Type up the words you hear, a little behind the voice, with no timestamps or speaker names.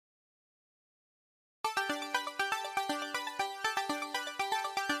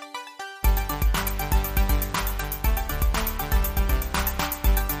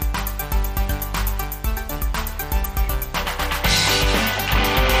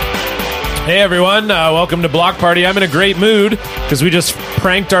Hey everyone, welcome to Block Party. I'm in a great mood because we just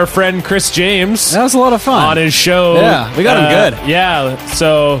pranked our friend Chris James. That was a lot of fun on his show. Yeah, we got him good. Yeah,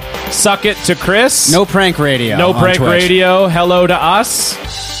 so suck it to Chris. No prank radio. No prank Twitch. radio. Hello to us.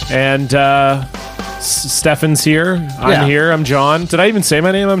 And Stefan's here. I'm here. I'm John. Did I even say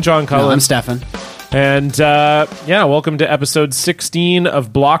my name? I'm John Cullen. No, I'm Stefan. And welcome to episode 16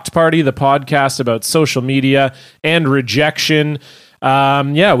 of Blocked Party, the podcast about social media and rejection. We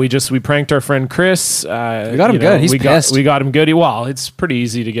pranked our friend Chris. We got him good. He's pissed. We got him good. Well, it's pretty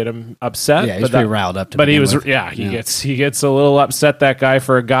easy to get him upset. Yeah, he's pretty riled up. He gets a little upset. That guy,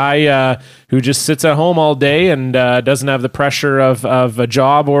 for a guy who just sits at home all day and doesn't have the pressure of a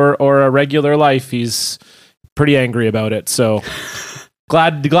job or a regular life. He's pretty angry about it. So.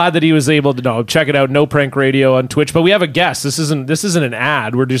 Glad that he was able to check it out. No Prank Radio on Twitch, but we have a guest. This isn't an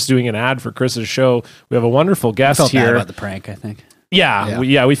ad. We're just doing an ad for Chris's show. We have a wonderful guest felt here. Bad about the prank, I think.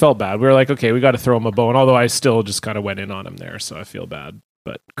 We felt bad. We were like, okay, we got to throw him a bone. Although I still just kind of went in on him there, so I feel bad.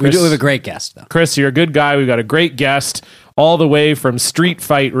 But Chris, we do have a great guest, though. Chris, you're a good guy. We've got a great guest all the way from Street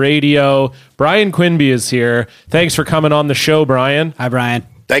Fight Radio. Brian Quinby is here. Thanks for coming on the show, Brian. Hi, Brian.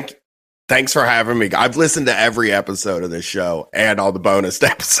 Thanks for having me. I've listened to every episode of this show and all the bonus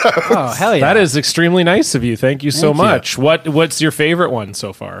episodes. Oh, hell yeah. That is extremely nice of you. Thank you so much. What's your favorite one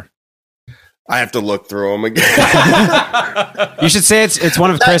so far? I have to look through them again. You should say it's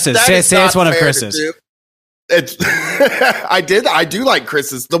one of Chris's. Say it's one of Chris's. It's I do like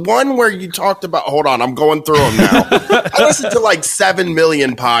Chris's. The one where you talked about, hold on, I'm going through them now. I listen to like 7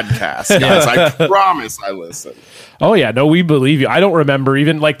 million podcasts, guys. I promise I listen. Oh yeah, no, we believe you. I don't remember,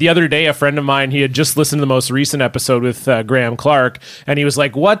 even like the other day, a friend of mine, he had just listened to the most recent episode with Graham Clark, and he was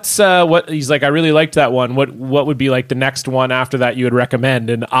like, what he's like, I really liked that one. What would be like the next one after that you would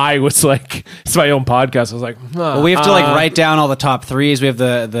recommend? And I was like, it's my own podcast. I was like, well, we have to like write down all the top threes. We have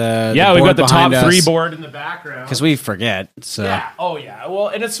the we've got the top us. 3 board in the background. Because we forget. So. Yeah. Oh yeah. Well,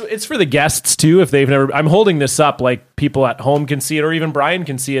 and it's for the guests too. If they've never, I'm holding this up like people at home can see it, or even Brian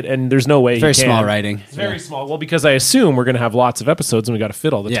can see it, and there's no way. Very small writing. It's very small. Well, because I assume we're going to have lots of episodes, and we got to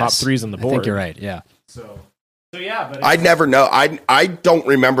fit all the top 3s on the board. I think you're right. Yeah. So yeah. But I never know. I don't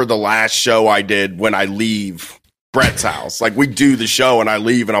remember the last show I did when I leave Brett's house. Like, we do the show and I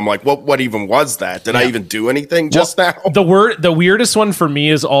leave and I'm like, what even was that? Did I even do anything just now? The weirdest one for me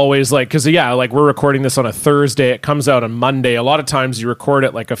is always like, because like we're recording this on a Thursday, it comes out on Monday. A lot of times you record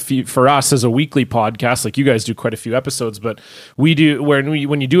it like for us as a weekly podcast, like you guys do quite a few episodes, but we do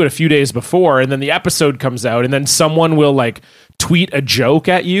when you do it a few days before, and then the episode comes out, and then someone will like tweet a joke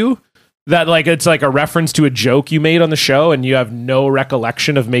at you that like it's like a reference to a joke you made on the show, and you have no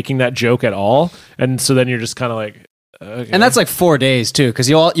recollection of making that joke at all, and so then you're just kind of like, okay. And that's like 4 days too, because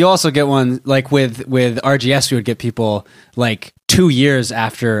you also get one like with RGS, we would get people like 2 years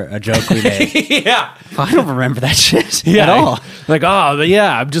after a joke we made. Yeah, I don't remember that shit at all. Like,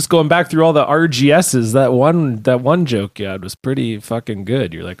 I'm just going back through all the RGSs. That one joke you had was pretty fucking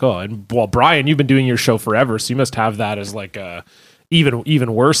good. You're like, and well, Brian, you've been doing your show forever, so you must have that as like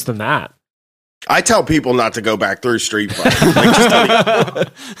even worse than that. I tell people not to go back through Street Fight.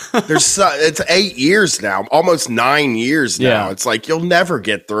 Like, it's 8 years now, almost 9 years now. Yeah. It's like you'll never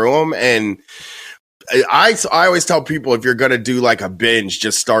get through them. And I always tell people, if you're going to do like a binge,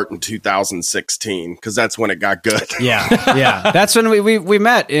 just start in 2016 because that's when it got good. Yeah. That's when we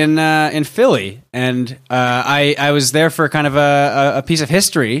met in Philly, and I was there for kind of a piece of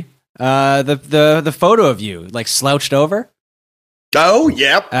history. The photo of you like slouched over. Oh,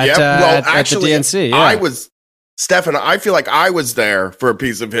 yep. Well, actually, at the DNC, I was, Stefan, I feel like I was there for a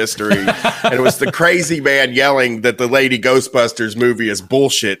piece of history, and it was the crazy man yelling that the Lady Ghostbusters movie is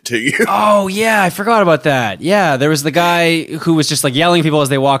bullshit to you. Oh, yeah, I forgot about that. Yeah, there was the guy who was just like yelling at people as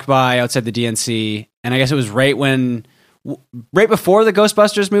they walked by outside the DNC, and I guess it was right before the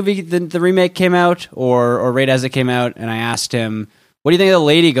Ghostbusters movie, the remake came out, or right as it came out, and I asked him, what do you think of the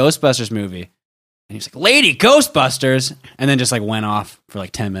Lady Ghostbusters movie? And he was like, Lady Ghostbusters, and then just like went off for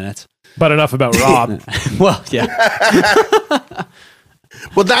like 10 minutes. But enough about Rob. Well, yeah.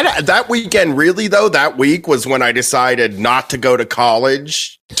 Well, that weekend, really, though, that week was when I decided not to go to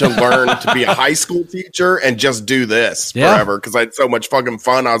college to learn to be a high school teacher and just do this forever, because I had so much fucking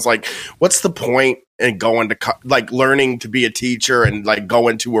fun. I was like, what's the point in going to like learning to be a teacher and like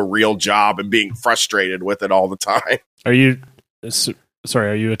going to a real job and being frustrated with it all the time? Are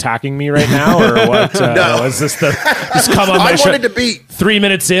you attacking me right now, or what? No. Is this just come on my show? Wanted to be 3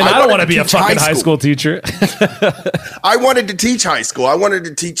 minutes in. I don't want to be a fucking high school teacher. I wanted to teach high school. I wanted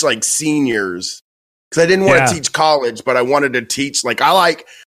to teach like seniors because I didn't want to teach college, but I wanted to teach like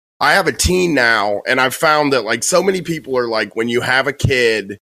I have a teen now, and I've found that like so many people are like, when you have a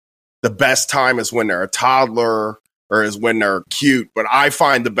kid, the best time is when they're a toddler or is when they're cute. But I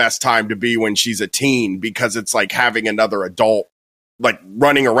find the best time to be when she's a teen, because it's like having another adult like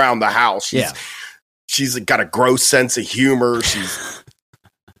running around the house. She's got a gross sense of humor. She's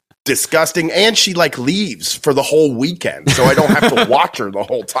disgusting, and she like leaves for the whole weekend, so I don't have to watch her the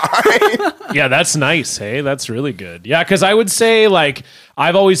whole time. Yeah, that's nice. Hey, that's really good. Yeah, because I would say, like,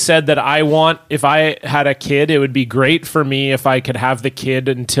 I've always said that if I had a kid, it would be great for me if I could have the kid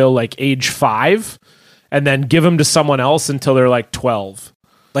until like age 5 and then give them to someone else until they're like 12.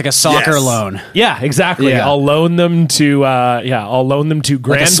 Like a soccer loan. Yeah, exactly. Yeah. I'll loan them to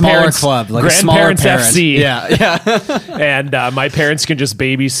grandparents, like a smaller club, like grandparents a smaller FC. Yeah. And my parents can just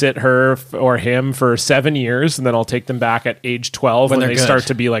babysit her or him for 7 years, and then I'll take them back at age 12 when they start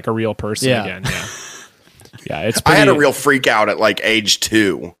to be like a real person again. Yeah. Yeah, it's pretty... I had a real freak out at like age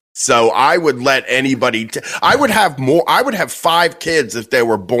 2. So I would let anybody I would have 5 kids if they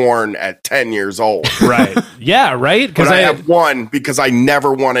were born at 10 years old. Right. Yeah, right? Because I have 1 because I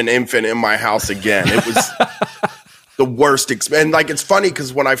never want an infant in my house again. It was the worst and like, it's funny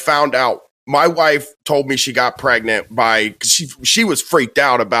because when I found out, my wife told me she got pregnant cause she was freaked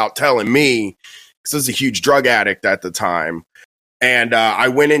out about telling me, because I was a huge drug addict at the time. And I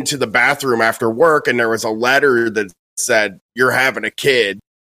went into the bathroom after work, and there was a letter that said, "You're having a kid."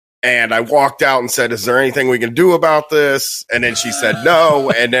 And I walked out and said, "Is there anything we can do about this?" And then she said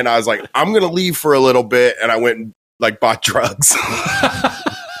no. And then I was like, "I'm going to leave for a little bit." And I went and like bought drugs.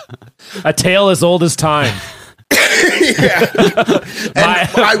 A tale as old as time. Yeah. And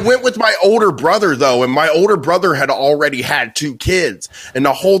I went with my older brother, though. And my older brother had already had 2 kids. And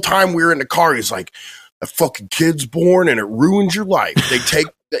the whole time we were in the car, he's like, "A fucking kid's born and it ruins your life.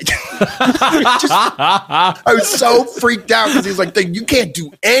 I was so freaked out because he's like, "You can't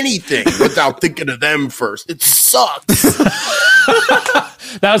do anything without thinking of them first. It sucks."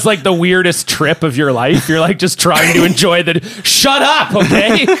 That was like the weirdest trip of your life. You're like just trying to enjoy shut up,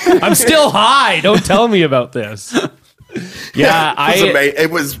 okay? I'm still high. Don't tell me about this. Yeah,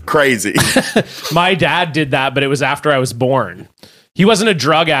 it was crazy. My dad did that, but it was after I was born. He wasn't a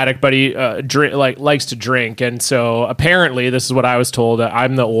drug addict, but he likes to drink, and so apparently, this is what I was told.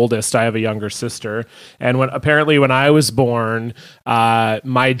 I'm the oldest. I have a younger sister, and when I was born,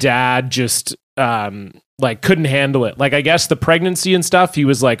 my dad just couldn't handle it. Like, I guess the pregnancy and stuff, he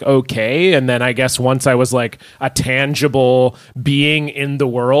was like okay, and then I guess once I was like a tangible being in the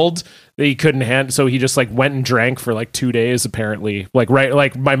world, he couldn't handle. So he just like went and drank for like 2 days. Apparently,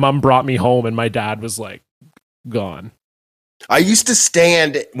 like my mom brought me home, and my dad was like gone. I used to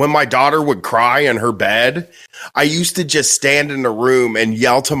stand when my daughter would cry in her bed. I used to just stand in the room and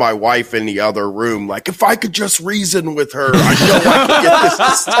yell to my wife in the other room, like, "If I could just reason with her, I know I could get this to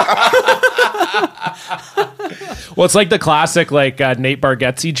stop." Well, it's like the classic, like Nate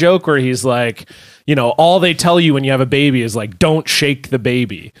Bargatze joke where he's like, all they tell you when you have a baby is like, "Don't shake the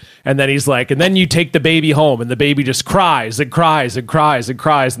baby." And then he's like, and then you take the baby home and the baby just cries and cries and cries and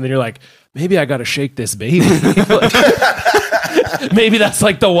cries. And then you're like, maybe I got to shake this baby. Maybe that's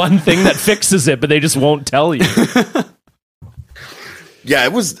like the one thing that fixes it, but they just won't tell you. Yeah,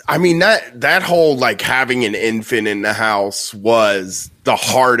 it was, I mean, that whole like having an infant in the house was the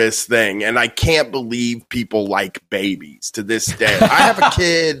hardest thing. And I can't believe people like babies to this day. I have a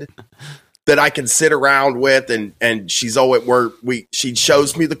kid that I can sit around with, and she's always she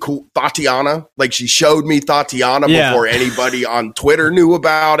shows me the cool Tatiana. Like, she showed me Tatiana before anybody on Twitter knew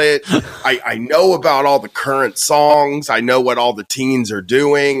about it. I know about all the current songs. I know what all the teens are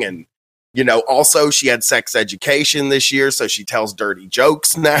doing. And, also she had sex education this year, so she tells dirty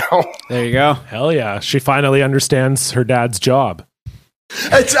jokes now. There you go. Hell yeah. She finally understands her dad's job.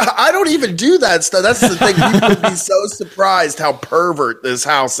 I don't even do that stuff. That's the thing. People would be so surprised how pervert this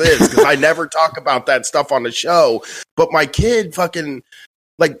house is, because I never talk about that stuff on the show. But my kid fucking,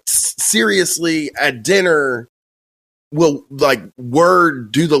 like, seriously, at dinner will, like,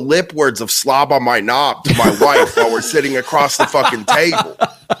 do the lip words of "slob on my knob" to my wife while we're sitting across the fucking table.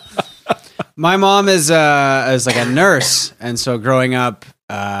 My mom is like a nurse, and so growing up,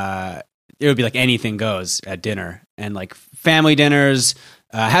 it would be like anything goes at dinner, and like family dinners,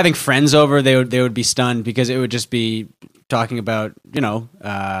 having friends over, they would be stunned because it would just be talking about,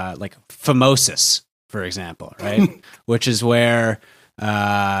 like phimosis, for example, right? Which is where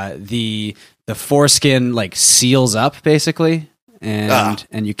the foreskin like seals up basically, and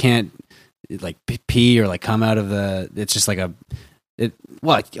you can't like pee or like come out of it's just like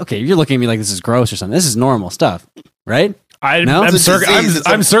okay, you're looking at me like this is gross or something. This is normal stuff, right? I'm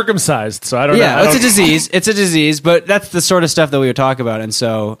circumcised, so I don't know. Yeah, it's a disease. It's a disease, but that's the sort of stuff that we would talk about. And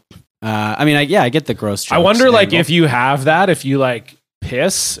so, I get the gross jokes. I wonder, like, if you have that, if you like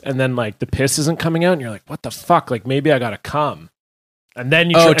piss and then like the piss isn't coming out and you're like, what the fuck? Like maybe I gotta come. And then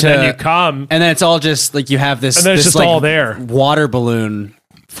you then you come. And then it's all just like you have this, and then it's this just like all there. Water balloon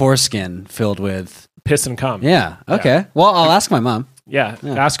foreskin filled with piss and cum. Yeah. Okay. Well, I'll ask my mom. Yeah.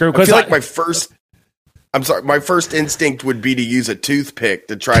 Ask her. I feel like my first instinct would be to use a toothpick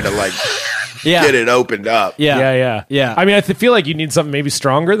to try to like get it opened up. Yeah. I mean, I feel like you need something maybe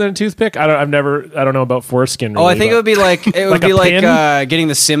stronger than a toothpick. I don't know about foreskin. Really, I think it would be like like getting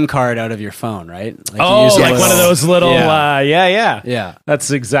the SIM card out of your phone, right? Like one of those little. Yeah.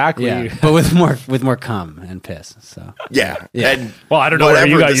 That's exactly. Yeah. But with more cum and piss. So yeah. And I don't know where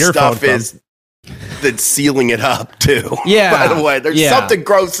you got your phone from. That's sealing it up too. Yeah. By the way, there's something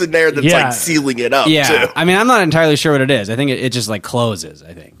gross in there that's like sealing it up too. I mean, I'm not entirely sure what it is. I think it just like closes,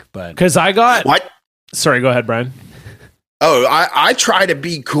 I think. But because I got what? Sorry, go ahead, Brian. Oh, I try to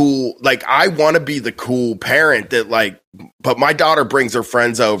be cool. Like I want to be the cool parent that like, but my daughter brings her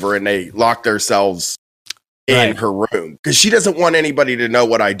friends over and they lock themselves in her room because she doesn't want anybody to know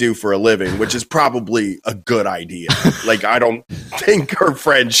what I do for a living, which is probably a good idea. Like, I don't think her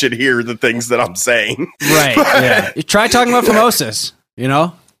friends should hear the things that I'm saying. Right. You try talking about phimosis, you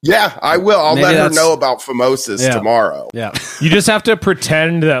know? Yeah, I will. I'll let her know about phimosis tomorrow. Yeah. You just have to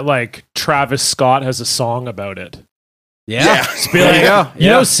pretend that like Travis Scott has a song about it. Yeah. Just be like, you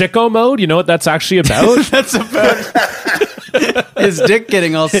know, Sicko Mode? You know what that's actually about? That's about his dick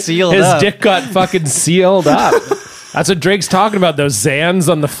getting all sealed up. His dick got fucking sealed up. That's what Drake's talking about, those Zans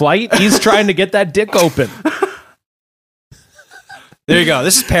on the flight. He's trying to get that dick open. There you go.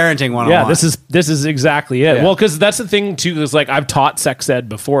 This is parenting 101. Yeah, this is exactly it. Yeah. Well, because that's the thing too. Is like I've taught sex ed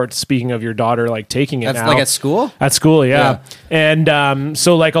before. Speaking of your daughter, like taking it now, like at school. At school, yeah. And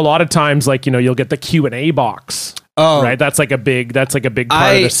so like a lot of times, like you'll get the Q&A box. Oh, right. That's like a big part of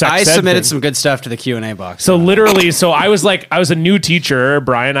the sex ed. I submitted some good stuff to the Q&A box. So literally, I was a new teacher,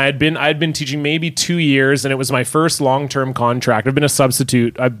 Brian. I had been teaching maybe 2 years, and it was my first long-term contract. I've been a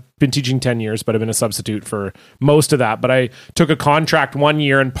substitute. I've been teaching 10 years, but I've been a substitute for most of that. But I took a contract 1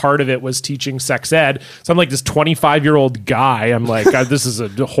 year, and part of it was teaching sex ed. So I'm like this 25-year-old guy. I'm like, this is a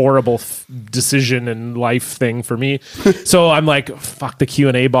horrible decision and life thing for me. So I'm like, fuck the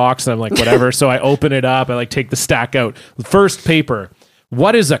Q&A box, and I'm like, whatever. So I open it up. I like take the stack out. The first paper.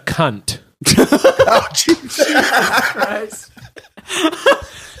 What is a cunt? Oh, Jesus Christ.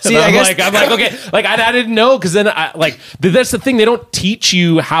 See, I'm like, okay, like I didn't know because then that's the thing. They don't teach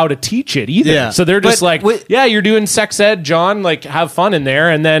you how to teach it either. Yeah. So they're just you're doing sex ed, John. Like, have fun in there.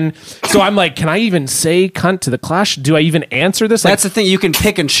 And then, so I'm like, can I even say cunt to the class? Do I even answer this? That's the thing. You can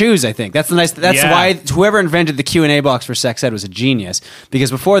pick and choose. I think that's why whoever invented the Q&A box for sex ed was a genius, because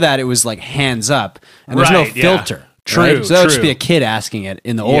before that it was like hands up and there's no filter. Yeah. True. Right? So that would just be a kid asking it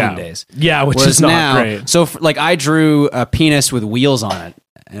in the olden days. Yeah, which is not great. So I drew a penis with wheels on it.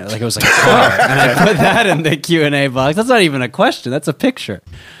 Like it was like a car, and I put that in the Q&A box. That's not even a question; that's a picture.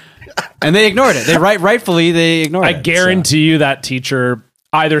 And they ignored it. Rightfully they ignored it. I guarantee you that teacher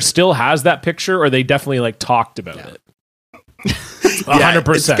either still has that picture or they definitely like talked about it.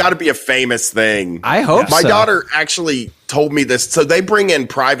 100%. It's got to be a famous thing. I hope My daughter actually told me this. So they bring in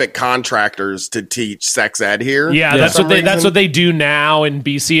private contractors to teach sex ed here. Yeah, that's what they do now in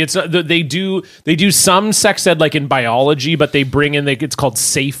BC. It's they do some sex ed like in biology, but they bring in it's called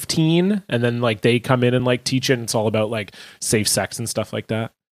Safe Teen, and then like they come in and like teach it. And it's all about like safe sex and stuff like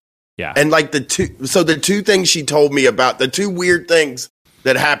that. Yeah, and like the two things she told me about, the two weird things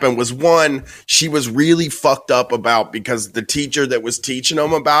that happened was, one, she was really fucked up about, because the teacher that was teaching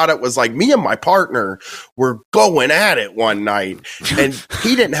them about it was like, me and my partner were going at it one night and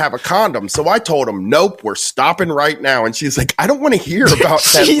he didn't have a condom. So I told him, nope, we're stopping right now. And she's like, I don't want to hear about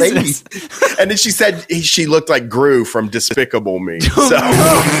that lady. And then she said she looked like Gru from Despicable Me. So.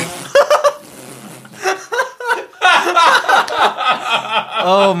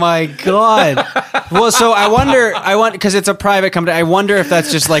 Oh my God. Well, so I wonder, because it's a private company, I wonder if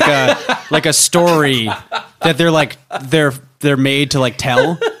that's just like a story that they're made to like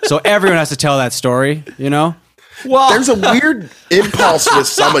tell. So everyone has to tell that story, you know? Well, there's a weird impulse with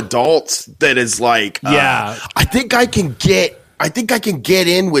some adults that is like, I think I can get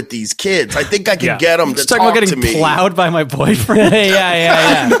in with these kids. I think I can get them to talk to me. Talking about getting plowed by my boyfriend.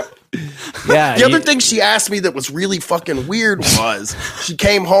 Yeah. Yeah. The other thing she asked me that was really fucking weird was, she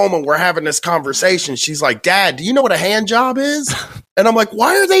came home and we're having this conversation. She's like, Dad, do you know what a hand job is? And I'm like,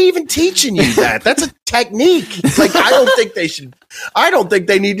 why are they even teaching you that? That's a technique. Like, I don't think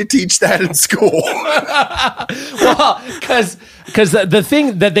they need to teach that in school. Well, because the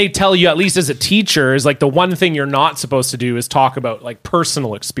thing that they tell you, at least as a teacher, is like the one thing you're not supposed to do is talk about like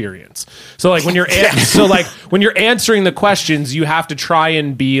personal experience. So like when you're when you're answering the questions, you have to try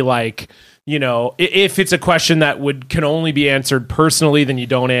and be like, you know, if it's a question that can only be answered personally, then you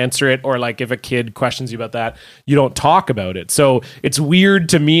don't answer it. Or like if a kid questions you about that, you don't talk about it. So it's weird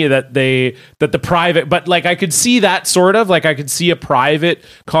to me that the private, but like I could see that sort of like I could see a private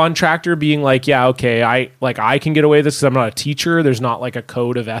contractor being like, yeah, okay, I can get away with this because I'm not a teacher. There's not like a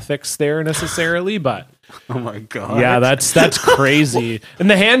code of ethics there necessarily, but. Oh my God. Yeah, that's crazy. And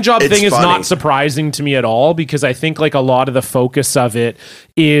the hand job thing is not surprising to me at all because I think like a lot of the focus of it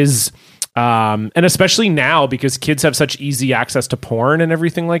is and especially now because kids have such easy access to porn and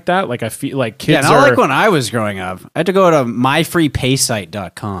everything like that. Like I feel like kids not like when I was growing up. I had to go to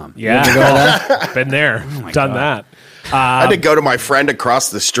myfreepaysite.com. Yeah. Been there. Done that. I had to go to my friend across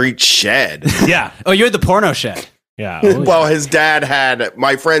the street shed. Yeah. Oh, you had the porno shed. Yeah. Well,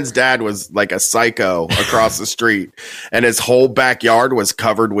 my friend's dad was like a psycho across the street, and his whole backyard was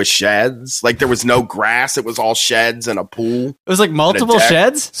covered with sheds. Like there was no grass; it was all sheds and a pool. It was like multiple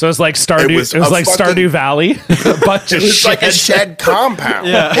sheds. So it's like Stardew. It was like Stardew Valley. A bunch of sheds. Like a shed compound.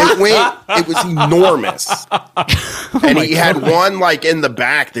 Yeah. It was enormous. And he had one like in the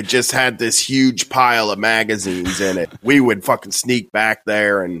back that just had this huge pile of magazines in it. We would fucking sneak back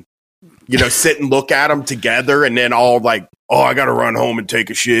there and, you know, sit and look at them together, and then all like, oh, I got to run home and take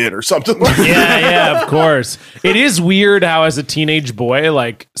a shit or something like that. Yeah, of course. It is weird how as a teenage boy,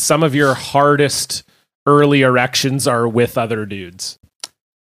 like some of your hardest early erections are with other dudes.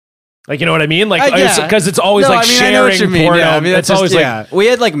 Like, you know what I mean? Like, because it's always sharing porno. Yeah, it's always like, we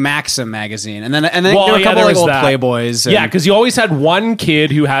had like Maxim magazine, and then there were a couple there like old that. Playboys. Yeah, because you always had one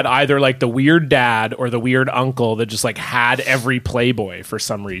kid who had either like the weird dad or the weird uncle that just like had every Playboy for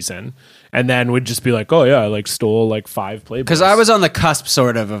some reason, and then would just be like, oh yeah, I like stole like 5 Playboys. Because I was on the cusp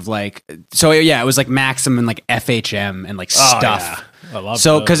sort of like, so yeah, it was like Maxim and like FHM and like stuff. Yeah. I love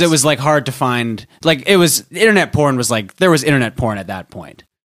so those. because it was like hard to find, like it was internet porn was like there was internet porn at that point.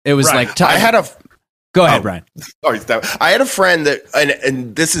 It was Right. like I had a go ahead, Brian. Sorry, I had a friend that,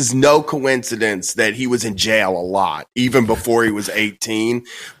 and this is no coincidence that he was in jail a lot, even before he was 18.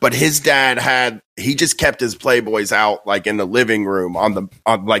 But his dad he just kept his Playboys out like in the living room on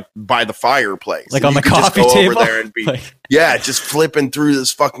like by the fireplace, Like and on you the could just coffee go table? over there and be just flipping through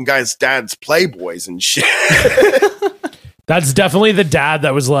this fucking guy's dad's Playboys and shit. That's definitely the dad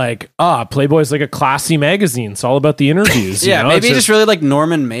that was like, Playboy's like a classy magazine. It's all about the interviews. Yeah, you know? maybe he just really like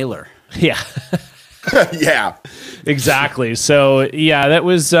Norman Mailer. Yeah. Yeah, Exactly. So yeah, that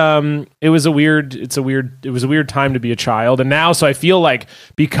was it was a weird time to be a child. And now, so I feel like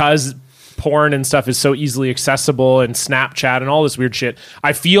because porn and stuff is so easily accessible and Snapchat and all this weird shit,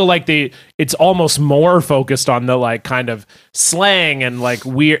 I feel like it's almost more focused on the like kind of slang and like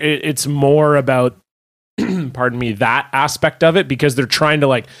weird. It's more about pardon me, that aspect of it, because they're trying to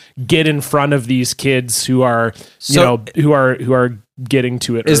like get in front of these kids who are who are getting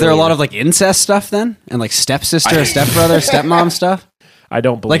to it. Is there a earlier. lot of like incest stuff then, and like stepsister, stepbrother, stepmom stuff? I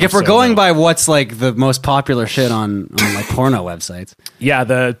don't believe Like if we're so, going no. by what's like the most popular shit on like porno websites. Yeah,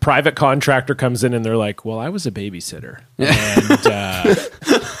 the private contractor comes in and they're like, well, I was a babysitter. And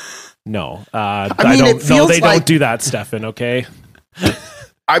no, I mean, don't it feels they like- don't do that, Stefan, okay?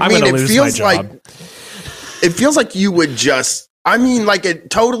 I mean, gonna it lose feels my like job. it feels like you would just. I mean, like it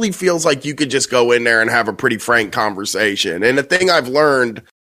totally feels like you could just go in there and have a pretty frank conversation. And the thing I've learned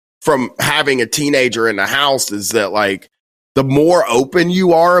from having a teenager in the house is that like the more open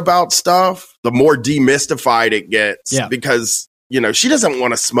you are about stuff, the more demystified it gets. Yeah. Because, you know, she doesn't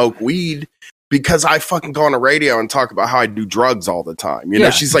want to smoke weed because I fucking go on the radio and talk about how I do drugs all the time. You know,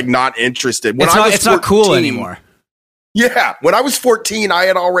 she's like not interested. When It's not cool 14 anymore. Yeah. When I was 14, I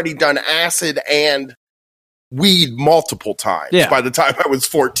had already done acid and weed multiple times by the time I was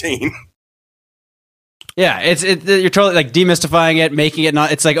 14. Yeah, you're totally like demystifying it, making it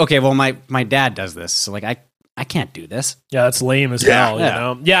not. It's like, okay, well, my dad does this, so like I can't do this. Yeah, that's lame as hell. Yeah. You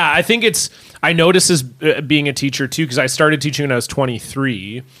know? Yeah, I think I noticed as being a teacher too, because I started teaching when I was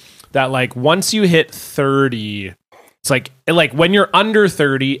 23, that like once you hit 30, it's like when you're under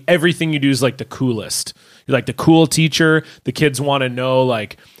 30, everything you do is like the coolest. You're like the cool teacher. The kids want to know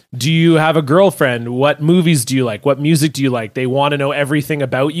like, Do you have a girlfriend? What movies do you like? What music do you like? They want to know everything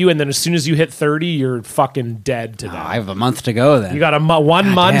about you. And then as soon as you hit 30, you're fucking dead to them. I have a month to go then. You got one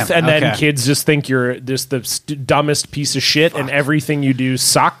month, damn. and then Okay. kids just think you're just the dumbest piece of shit, and everything you do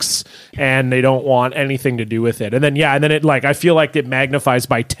sucks, and they don't want anything to do with it. And then it like I feel like it magnifies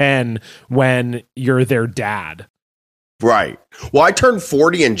by 10 when you're their dad. Right. Well, I turned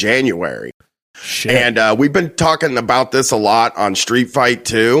 40 in January. Shit. And we've been talking about this a lot on Street Fight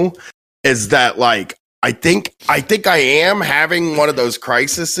too. Is that like I think I am having one of those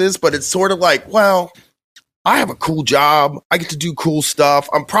crises, but it's sort of like, well, I have a cool job. I get to do cool stuff.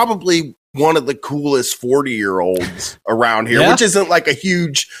 I'm probably one of the coolest 40-year-olds around here, which isn't like a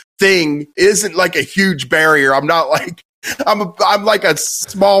huge thing, isn't like a huge barrier. I'm not like I'm like a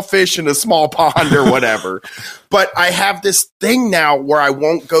small fish in a small pond or whatever. But I have this thing now where I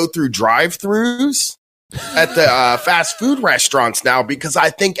won't go through drive-thrus at the fast food restaurants now because I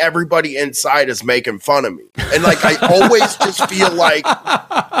think everybody inside is making fun of me. And like I always just feel like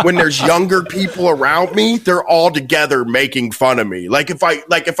when there's younger people around me, they're all together making fun of me. Like if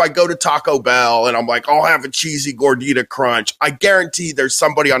I go to Taco Bell and I'm like, I'll have a cheesy gordita crunch, I guarantee there's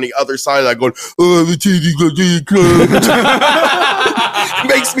somebody on the other side of that going, oh, the cheesy gordita crunch. It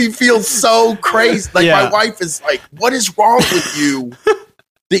makes me feel so crazy. Like my wife is like, what is wrong with you?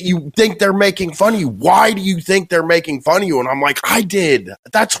 That you think they're making fun of you. Why do you think they're making fun of you? And I'm like, I did.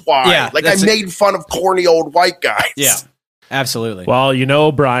 That's why. Yeah, like I made fun of corny old white guys. Yeah, absolutely.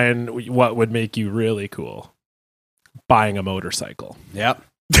 Well, Brian, what would make you really cool? Buying a motorcycle. Yep.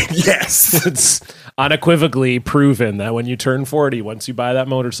 Yes. It's unequivocally proven that when you turn 40, once you buy that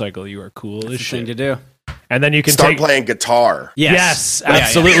motorcycle, you are cool as shit. Thing to do. And then you can start playing guitar. Yes,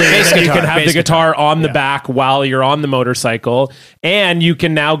 absolutely. Yeah. And then you can have the guitar guitar. on the back while you're on the motorcycle, and you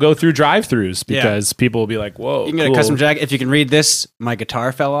can now go through drive-thrus because people will be like, "Whoa!" You can get a custom jacket. If you can read this, my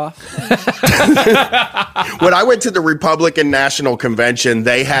guitar fell off. When I went to the Republican National Convention,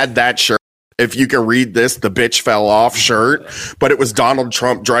 they had that shirt. If you can read this, the bitch fell off shirt, but it was Donald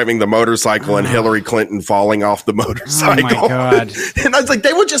Trump driving the motorcycle and Hillary Clinton falling off the motorcycle. Oh my God. And I was like,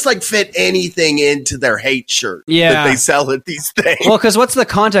 they would just like fit anything into their hate shirt Yeah. that they sell at these things. Well, because what's the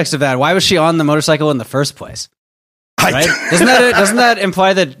context of that? Why was she on the motorcycle in the first place? Right? Doesn't that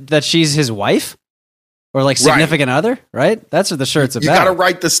imply that she's his wife? Or like significant other, right? That's what the shirt's about. You got to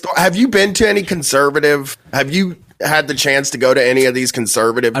write the story. Have you been to any conservative? Have you had the chance to go to any of these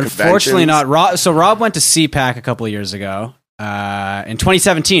conservative Unfortunately conventions? not. Rob went to CPAC a couple of years ago in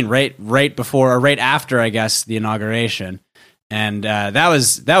 2017, right before or right after, I guess, the inauguration. And that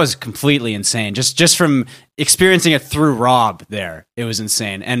was completely insane. Just from experiencing it through Rob there, it was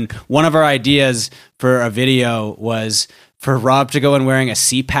insane. And one of our ideas for a video was for Rob to go in wearing a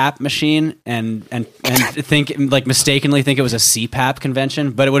CPAP machine and think like mistakenly think it was a CPAP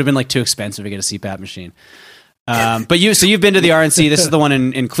convention, but it would have been like too expensive to get a CPAP machine. But you've been to the RNC. This is the one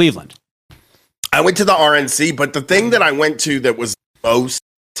in Cleveland. I went to the RNC, but the thing that I went to that was most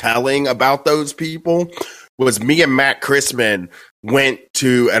telling about those people was me and Matt Chrisman went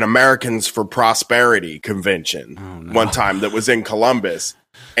to an Americans for Prosperity convention one time that was in Columbus.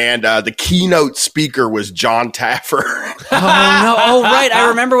 And the keynote speaker was John Taffer. Oh, no. Oh, right. I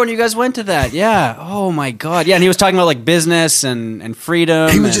remember when you guys went to that. Yeah. Oh, my God. Yeah, and he was talking about like business and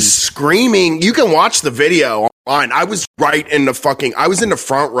freedom. He was just screaming. You can watch the video online. I was I was in the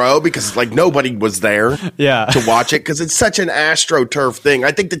front row because like nobody was there to watch it because it's such an AstroTurf thing.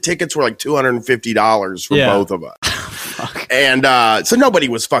 I think the tickets were like $250 for both of us. And so nobody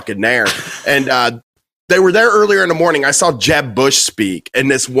was fucking there. And they were there earlier in the morning. I saw Jeb Bush speak,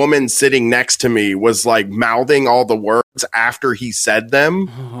 and this woman sitting next to me was like mouthing all the words after he said them.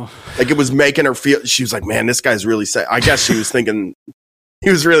 Like it was making her feel, she was like, man, this guy's really saying, I guess she was thinking he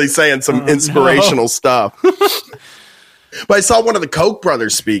was really saying some inspirational stuff. But I saw one of the Koch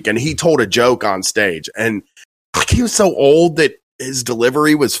brothers speak, and he told a joke on stage, and like he was so old that his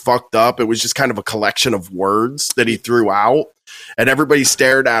delivery was fucked up. It was just kind of a collection of words that he threw out, and everybody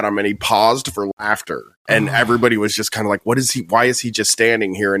stared at him, and he paused for laughter. And everybody was just kind of like, why is he just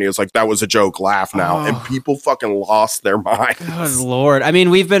standing here? And he was like, that was a joke, laugh now. And people fucking lost their minds. Good Lord. I mean,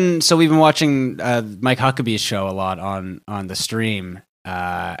 we've been watching Mike Huckabee's show a lot on the stream.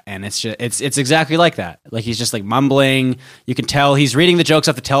 And it's exactly like that. Like he's just like mumbling. You can tell he's reading the jokes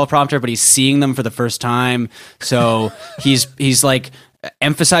off the teleprompter, but he's seeing them for the first time. So he's like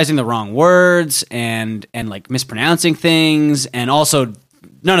emphasizing the wrong words and like mispronouncing things, and also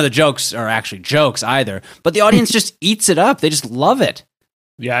none of the jokes are actually jokes either. But the audience just eats it up. They just love it.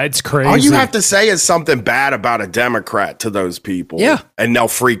 Yeah, it's crazy. All you have to say is something bad about a Democrat to those people. Yeah. And they'll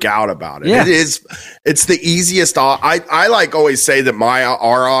freak out about it. Yeah. It's the easiest. I like always say that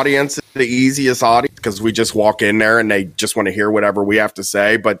our audience is the easiest audience because we just walk in there and they just want to hear whatever we have to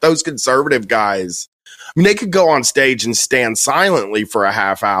say. But those conservative guys, I mean, they could go on stage and stand silently for a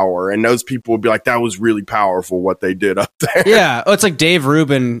half hour, and those people would be like, that was really powerful what they did up there. Yeah. Oh, it's like Dave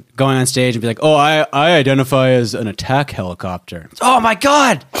Rubin going on stage and be like, oh, I identify as an attack helicopter. Oh my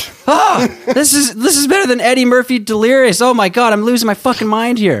God. Oh, this is better than Eddie Murphy Delirious. Oh my God, I'm losing my fucking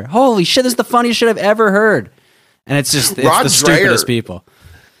mind here. Holy shit, this is the funniest shit I've ever heard. And it's just it's the stupidest people.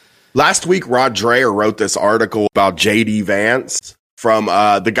 Last week, Rod Dreher wrote this article about J.D. Vance from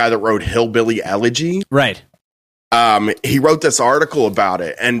the guy that wrote Hillbilly Elegy. Right. He wrote this article about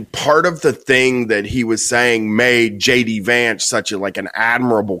it, and part of the thing that he was saying made J.D. Vance such an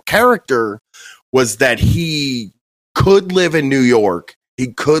admirable character was that he could live in New York,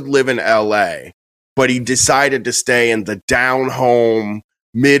 he could live in L.A., but he decided to stay in the down-home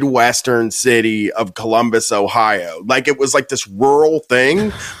Midwestern city of Columbus, Ohio. It was this rural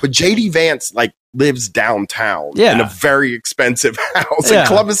thing, but J.D. Vance lives downtown in a very expensive house. And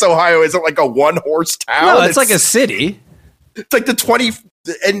Columbus, Ohio isn't a one-horse town. No, it's like a city. It's the 20,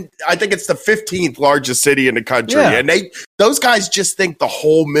 and I think it's the 15th largest city in the country. Yeah. And those guys just think the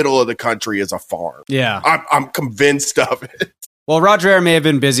whole middle of the country is a farm. Yeah. I'm convinced of it. Well, Rod Dreher may have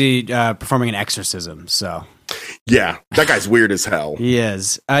been busy performing an exorcism, so. Yeah, that guy's weird as hell. He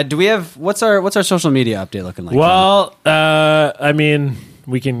is. Do we have what's our social media update looking like? Well, I mean,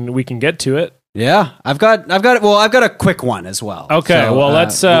 we can get to it. Yeah, I've got a quick one as well. Okay, so, well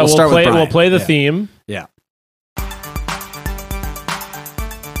let's we'll play the theme. Yeah.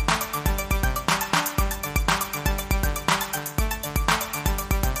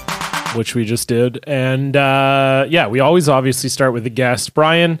 Which we just did, and we always obviously start with the guest,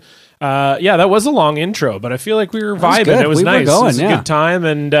 Brian. That was a long intro, but I feel like we were vibing. It was nice. It was a good time,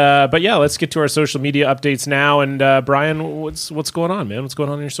 and but let's get to our social media updates now. And Brian, what's going on, man? What's going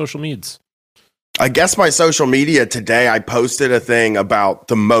on in your social medias? I guess my social media today, I posted a thing about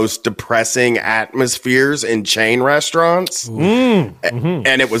the most depressing atmospheres in chain restaurants, and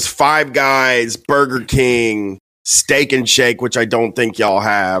it was Five Guys, Burger King, Steak and Shake, which I don't think y'all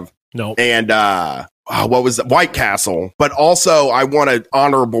have. No. And what was it? White Castle. But also, I want to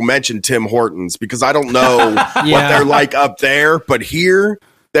honorable mention Tim Hortons because I don't know what they're like up there, but here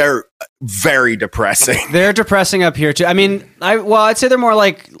they're very depressing. They're depressing up here too. I mean, I'd say they're more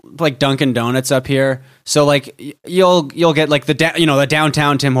like Dunkin' Donuts up here. So you'll get the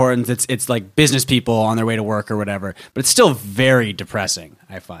downtown Tim Hortons. It's like business people on their way to work or whatever, but it's still very depressing,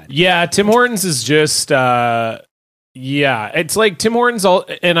 I find. Yeah, Tim Hortons is just it's like Tim Hortons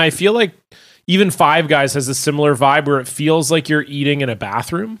and I feel like even Five Guys has a similar vibe where it feels like you're eating in a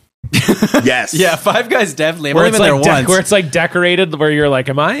bathroom. Yes. Yeah, Five Guys definitely. Where it's where it's decorated, where you're like,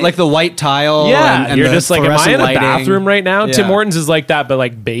 am I? Like the white tile. Yeah, and you're just like, am I in a lighting? bathroom right now? Yeah. Tim Hortons is like that,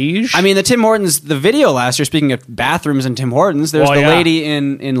 but beige. I mean, the Tim Hortons, the video last year, speaking of bathrooms and Tim Hortons, there's lady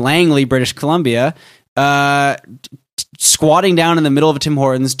in Langley, British Columbia, squatting down in the middle of a Tim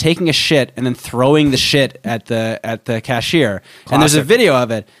Hortons, taking a shit, and then throwing the shit at the cashier. Classic. And there's a video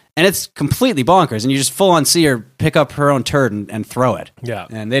of it. And it's completely bonkers, and you just full on see her pick up her own turd and throw it. Yeah,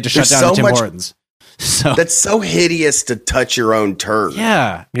 and they had to shut down Tim Hortons. So that's so hideous to touch your own turd.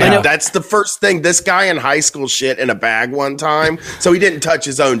 Yeah. And that's the first thing. This guy in high school shit in a bag one time, so he didn't touch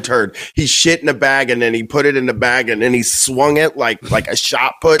his own turd. He shit in a bag, and then he put it in the bag, and then he swung it like a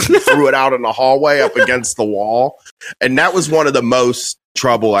shot put and threw it out in the hallway up against the wall. And that was one of the most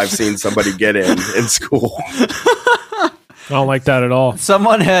trouble I've seen somebody get in school. I don't like that at all.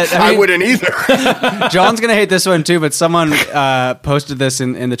 Someone had... I wouldn't either. John's going to hate this one too, but someone posted this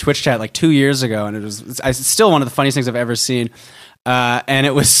in the Twitch chat 2 years ago, and it's still one of the funniest things I've ever seen. And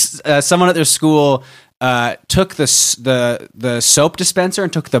it was someone at their school took the soap dispenser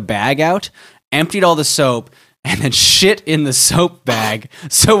and took the bag out, emptied all the soap, and then shit in the soap bag.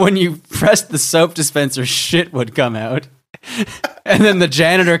 So when you pressed the soap dispenser, shit would come out. And then the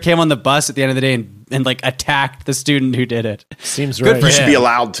janitor came on the bus at the end of the day and attacked the student who did it. Seems right. He should be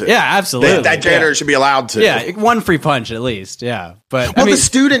allowed to. Yeah, absolutely. That janitor should be allowed to. Yeah, one free punch at least. Yeah, but the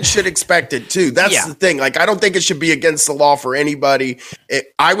student should expect it too. That's the thing. I don't think it should be against the law for anybody.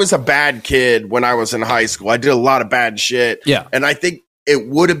 I was a bad kid when I was in high school. I did a lot of bad shit. Yeah, and I think it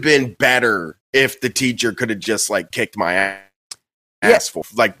would have been better if the teacher could have just kicked my ass for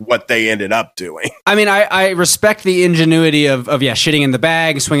what they ended up doing. I mean, I respect the ingenuity of shitting in the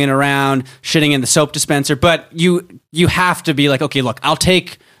bag, swinging around, shitting in the soap dispenser, but you have to be like, okay, look, I'll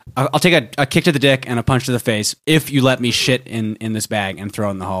take I'll take a kick to the dick and a punch to the face if you let me shit in this bag and throw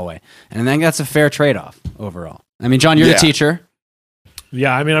it in the hallway. And I think that's a fair trade-off overall. I mean, John, you're the teacher.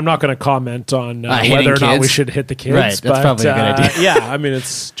 Yeah, I mean, I'm not going to comment on hitting whether or not kids. we should hit the kids. Right, that's probably a good idea. Yeah, I mean,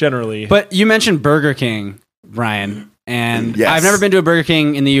 it's generally... But you mentioned Burger King, Brian, and Yes. I've never been to a Burger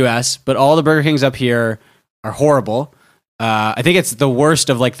King in the U.S., but all the Burger Kings up here are horrible. I think it's the worst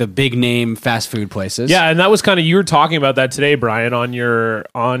of like the big name fast food places. Yeah, and that was kind of, you were talking about that today, Brian,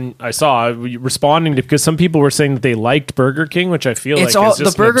 I saw responding to, because some people were saying that they liked Burger King, which I feel it's like all is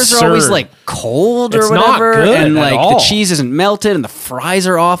just the burgers are always like cold or It's not whatever, good and at like all. the cheese isn't melted and the fries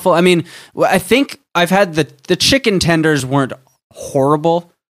are awful. I mean, I think I've had the chicken tenders weren't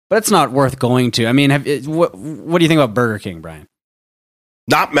horrible, but it's not worth going to. I mean, what do you think about Burger King, Brian?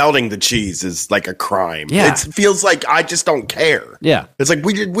 Not melting the cheese is like a crime. Yeah. It feels like I just don't care. Yeah. It's like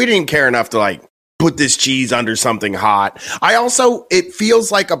we didn't care enough to like put this cheese under something hot. It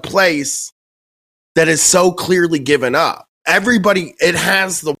feels like a place that is so clearly given up. It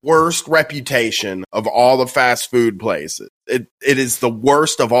has the worst reputation of all the fast food places. It is the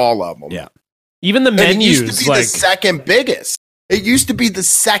worst of all of them. Yeah. Even the And it menus, used to be like... the second biggest. It used to be the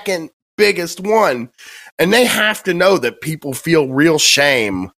second biggest one. And they have to know that people feel real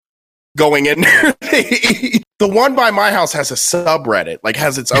shame going in there. The one by my house has a subreddit, like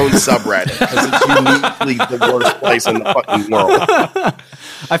has its own subreddit, because it's uniquely the worst place in the fucking world.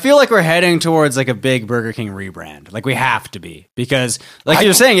 I feel like we're heading towards like a big Burger King rebrand. Like we have to be, because like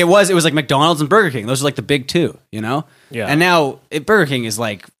you're saying, it was like McDonald's and Burger King. Those are like the big two, you know? Yeah. And now Burger King is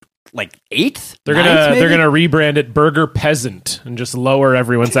like 8th. They're 9th, maybe? gonna rebrand it Burger Peasant and just lower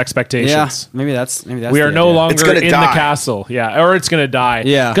everyone's expectations. Yeah, maybe that's. We are the no idea. longer It's gonna in die. the castle. Yeah, or it's going to die.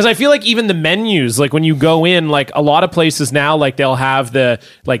 Yeah. Because I feel like even the menus, like when you go in, like a lot of places now, like they'll have the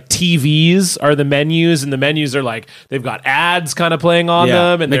like TVs are the menus, and the menus are like they've got ads kind of playing on Yeah.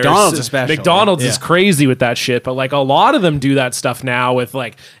 them. And McDonald's there's- especially. McDonald's Yeah. is crazy with that shit, but like a lot of them do that stuff now with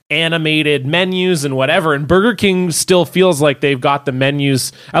like animated menus and whatever. And Burger King still feels like they've got the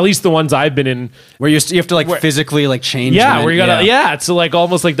menus, at least the ones I've been in. Where you have to like physically like change. Yeah, them. where you gotta, it's like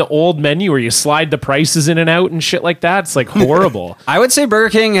almost like the old menu where you slide the prices in and out and shit like that. It's like horrible. I would say Burger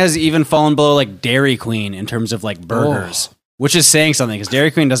King has even fallen below like Dairy Queen in terms of like burgers, which is saying something because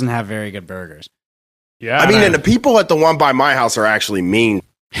Dairy Queen doesn't have very good burgers. Yeah, I mean, and the people at the one by my house are actually mean.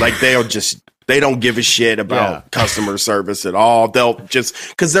 Like they don't give a shit about customer service at all. They'll just,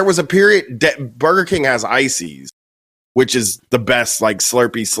 because there was a period, Burger King has Ices, which is the best like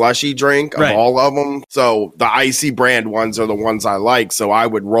Slurpee slushy drink of all of them. So the Icy brand ones are the ones I like. So I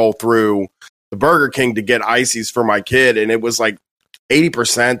would roll through the Burger King to get Ices for my kid. And it was like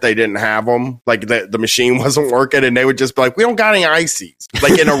 80% they didn't have them. Like the machine wasn't working, and they would just be like, we don't got any Ices.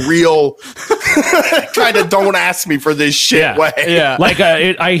 Like in a real kind of don't ask me for this shit way. Yeah. Like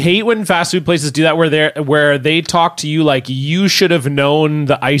I hate when fast food places do that where they talk to you like you should have known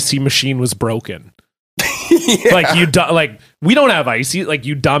the icy machine was broken. Like like we don't have icy, like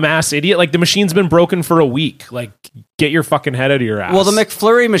you dumbass idiot. Like the machine's been broken for a week. Like get your fucking head out of your ass. Well, the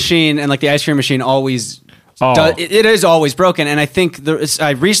McFlurry machine and like the ice cream machine always. It is always broken, and I think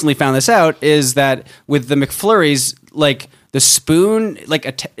I recently found this out is that with the McFlurries, like the spoon, like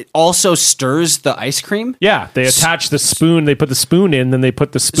it also stirs the ice cream. Yeah, they attach the spoon. They put the spoon in, then they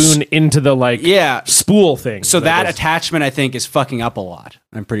put the spoon into the like spool thing. So that attachment, I think, is fucking up a lot.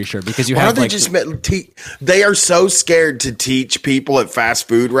 I'm pretty sure because you Why have don't like they just they are so scared to teach people at fast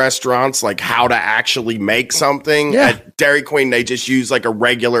food restaurants like how to actually make something. Yeah. At Dairy Queen, they just use like a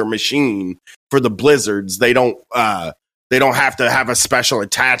regular machine for the blizzards. They don't have to have a special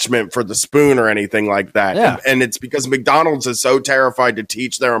attachment for the spoon or anything like that. Yeah. And it's because McDonald's is so terrified to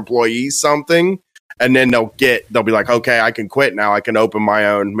teach their employees something. And then they'll be like, okay, I can quit now. I can open my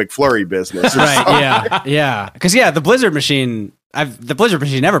own McFlurry business. right. Yeah. Because the Blizzard machine, the Blizzard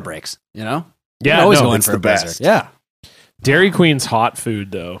machine never breaks. You know. Yeah, I'm always no, going it's for the a Blizzard. best. Yeah. Dairy Queen's hot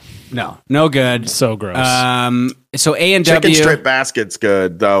food though. No good. So gross. So A&W Chicken strip basket's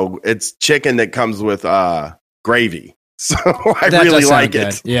good though. It's chicken that comes with gravy. So I That really does sound like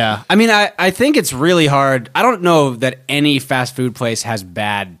it. good. Yeah. I mean, I think it's really hard. I don't know that any fast food place has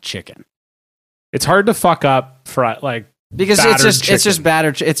bad chicken. It's hard to fuck up Because battered it's just chicken.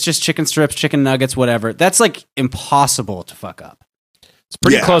 battered. It's just chicken strips, chicken nuggets, whatever. That's like impossible to fuck up. It's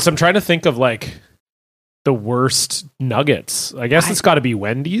pretty Yeah. close. I'm trying to think of like the worst nuggets. I guess it's got to be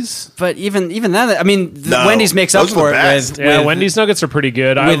Wendy's. But even that, I mean, No, Wendy's makes up those are the for it best. with, Yeah, with Wendy's nuggets are pretty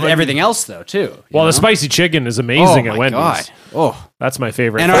good. with everything else though too. you Well, know? the spicy chicken is Oh amazing my at Wendy's. God. Oh, That's my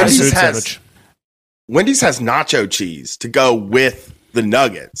favorite And fast Wendy's food has- sandwich. Wendy's has nacho cheese to go with the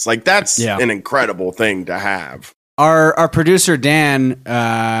nuggets. Like that's Yeah. an incredible thing to have. Our producer Dan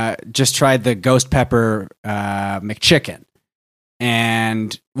just tried the ghost pepper McChicken,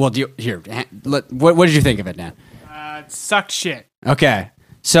 and what did you think of it, Dan? It sucked shit. Okay,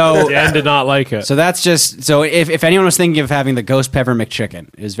 so Dan did not like it. So that's just so if anyone was thinking of having the ghost pepper McChicken,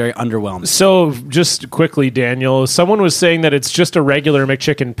 it was very underwhelming. So just quickly, Daniel, someone was saying that it's just a regular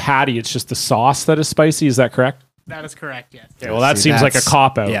McChicken patty. It's just the sauce that is spicy. Is that correct? That is correct, yes. Okay, well, that seems like a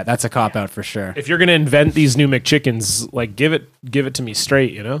cop-out. Yeah, that's a cop-out for sure. If you're going to invent these new McChickens, like give it to me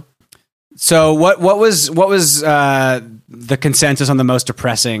straight, you know? So what was the consensus on the most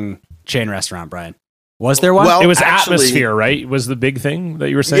depressing chain restaurant, Brian? Was there one? Well, it was actually, atmosphere, right? Was the big thing that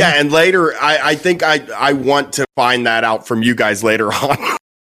you were saying? Yeah, and later, I think I want to find that out from you guys later on.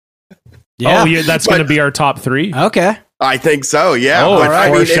 Yeah. Oh, yeah, that's going to be our top 3? Okay. I think so, yeah. Oh, but, I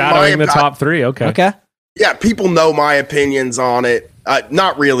mean, foreshadowing the top 3. Okay. Okay. Yeah, people know my opinions on it.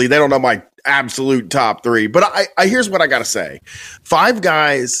 Not really. They don't know my absolute top 3. But I here's what I got to say. Five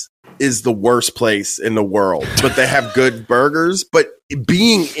Guys is the worst place in the world, but they have good burgers. But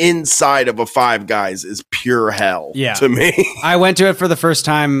being inside of a Five Guys is pure hell to me. I went to it for the first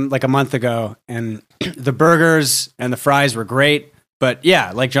time like a month ago, and the burgers and the fries were great. But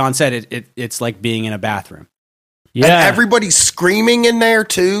yeah, like John said, it's like being in a bathroom. Yeah, and everybody's screaming in there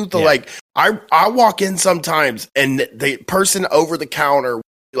too. I walk in sometimes, and the person over the counter will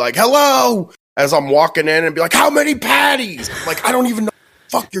be like, "Hello," as I'm walking in, and be like, "How many patties?" I'm like, I don't even know what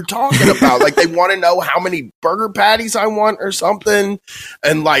the fuck you're talking about. Like, they want to know how many burger patties I want or something,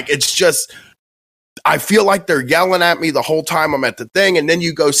 and like it's just. I feel like they're yelling at me the whole time I'm at the thing, and then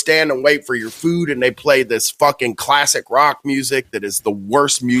you go stand and wait for your food, and they play this fucking classic rock music that is the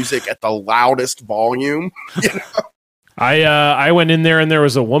worst music at the loudest volume. You know? I went in there and there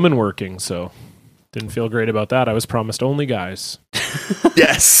was a woman working, so didn't feel great about that. I was promised only guys.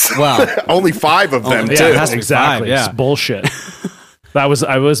 Yes. Well, only 5 of them too. Yeah, exactly. 5, yeah. It's bullshit. I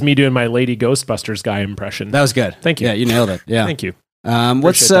was me doing my Lady Ghostbusters guy impression. That was good. Thank you. Yeah, you nailed it. Yeah. Thank you.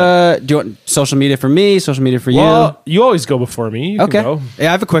 What's do you want social media for me? Social media for you? Well, you always go before me. You okay. Can go. Yeah,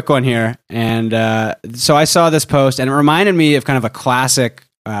 I have a quick one here, and so I saw this post, and it reminded me of kind of a classic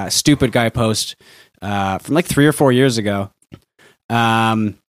stupid guy post from like 3 or 4 years ago.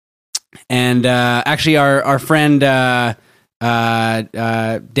 And actually, our friend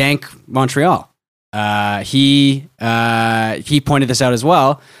Dank Montreal, he pointed this out as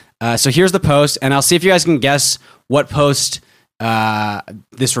well. So here's the post, and I'll see if you guys can guess what post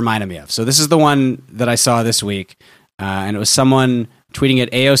this reminded me of. So this is the one that I saw this week, and it was someone tweeting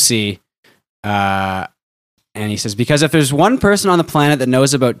at AOC, and he says, because if there's one person on the planet that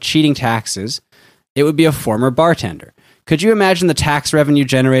knows about cheating taxes, it would be a former bartender. Could you imagine the tax revenue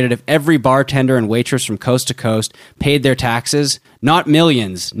generated if every bartender and waitress from coast to coast paid their taxes? Not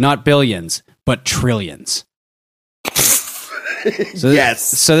millions, not billions, but trillions. Yes.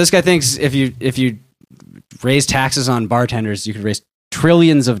 So this guy thinks if you raise taxes on bartenders, you could raise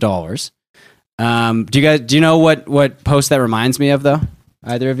trillions of dollars. Do you know what post that reminds me of, though?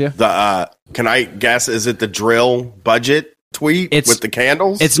 Either of you? Can I guess? Is it the drill budget tweet with the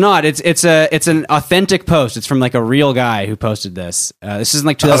candles? It's not. It's an authentic post. It's from like a real guy who posted this. This is in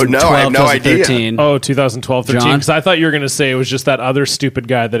like 2012, I have no 2013. idea. 2012, 13. Because I thought you were going to say it was just that other stupid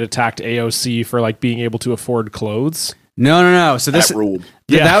guy that attacked AOC for like being able to afford clothes. No. So this that ruled.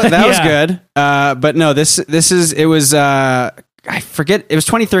 Yeah, that was good. But no, it was I forget. It was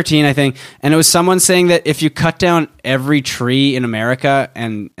 2013, I think, and it was someone saying that if you cut down every tree in America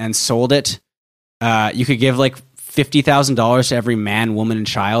and sold it, you could give like $50,000 to every man, woman, and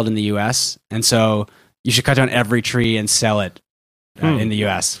child in the U.S. And so you should cut down every tree and sell it in the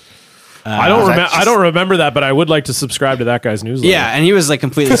U.S. I don't remember that, but I would like to subscribe to that guy's newsletter. Yeah, and he was like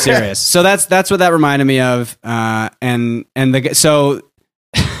completely serious. So that's what that reminded me of.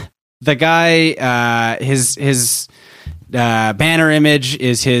 The guy, his banner image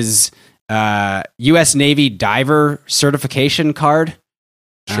is his U.S. Navy diver certification card.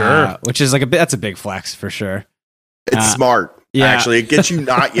 Sure, which is like that's a big flex for sure. It's smart. Yeah. Actually, it gets you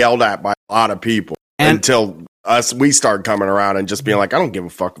not yelled at by a lot of people until we start coming around and just being like, I don't give a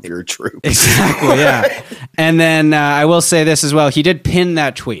fuck if you're a troop. Exactly, yeah. And then I will say this as well. He did pin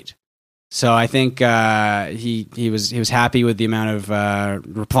that tweet. So I think he was happy with the amount of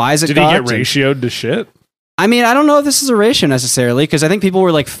replies it got. Did he get ratioed to shit? I mean, I don't know if this is a ratio necessarily, because I think people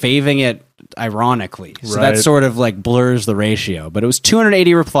were like faving it ironically. So that sort of like blurs the ratio. But it was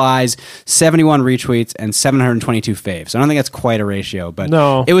 280 replies, 71 retweets, and 722 faves. So I don't think that's quite a ratio. But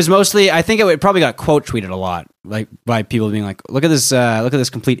no, it was mostly, I think it probably got quote tweeted a lot, like by people being like, look at this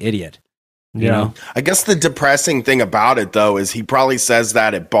complete idiot. You know? I guess the depressing thing about it, though, is he probably says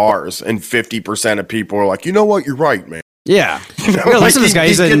that at bars, and 50% of people are like, you know what, you're right, man. Yeah. You know, Listen to this guy.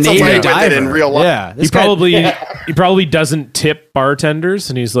 He's a gets away Navy with diver. it in real life. Yeah. He probably doesn't tip bartenders,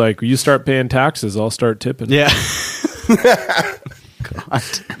 and he's like, "You start paying taxes, I'll start tipping." Yeah.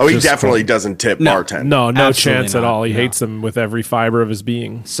 Oh, he definitely doesn't tip bartenders. No Absolutely chance at not. all. He No. hates them with every fiber of his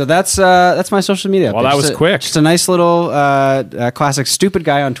being. So that's my social media. Well, update. that was Just a- quick. Just a nice little classic stupid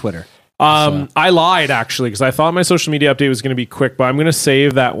guy on Twitter. I lied actually because I thought my social media update was going to be quick, but I'm going to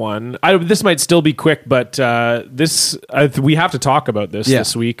save that one. This might still be quick, but we have to talk about this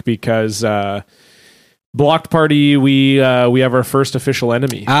this week because Blocked Party we have our first official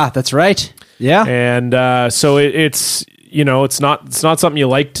enemy. That's right. Yeah. And so it's it's not something you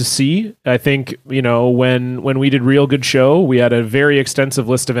like to see. I think when we did Real Good Show, we had a very extensive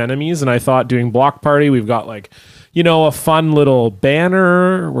list of enemies, and I thought doing Block Party, we've got a fun little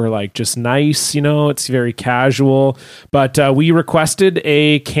banner. We're just nice, it's very casual. But we requested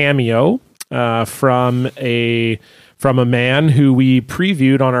a cameo from a man who we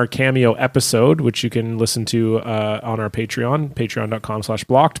previewed on our cameo episode, which you can listen to on our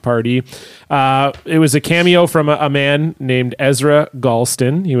patreon.com/blockedparty. It was a cameo from a man named Ezra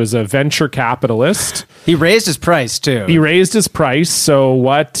Galston. He was a venture capitalist. He raised his price too. He raised his price. So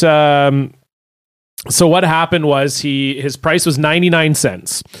what happened was his price was 99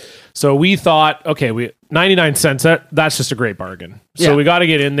 cents. So we thought, okay, 99 cents, that's just a great bargain. So we got to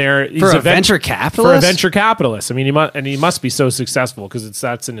get in there. He's for a venture capitalist? For a venture capitalist. I mean, he must be so successful because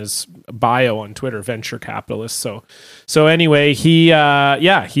that's in his bio on Twitter, venture capitalist. So anyway, he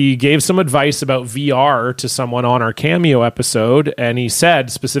gave some advice about VR to someone on our cameo episode, and he said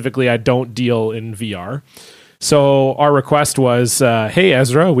specifically, I don't deal in VR. So our request was, hey,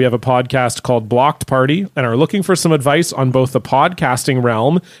 Ezra, we have a podcast called Blocked Party and are looking for some advice on both the podcasting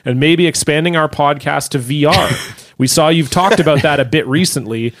realm and maybe expanding our podcast to VR. We saw you've talked about that a bit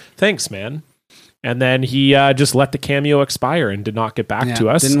recently. Thanks, man. And then he just let the cameo expire and did not get back to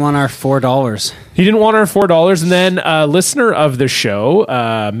us. Didn't want our $4. He didn't want our $4. And then a listener of the show,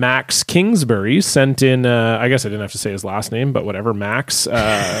 Max Kingsbury, sent in, I guess I didn't have to say his last name, but whatever, Max.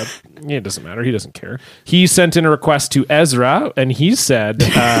 It doesn't matter. He doesn't care. He sent in a request to Ezra, and he said...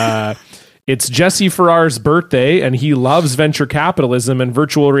 It's Jesse Farrar's birthday, and he loves venture capitalism and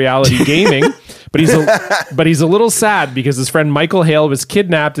virtual reality gaming. But he's a little sad because his friend Michael Hale was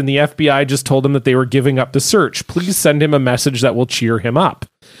kidnapped, and the FBI just told him that they were giving up the search. Please send him a message that will cheer him up.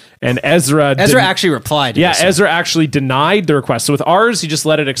 And Ezra actually replied. Ezra actually denied the request. So with ours, he just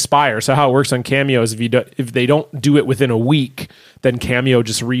let it expire. So how it works on Cameo is if they don't do it within a week, then Cameo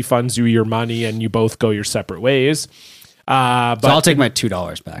just refunds you your money, and you both go your separate ways. But I'll take my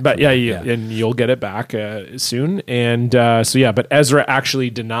 $2 back. But and you'll get it back soon. And but Ezra actually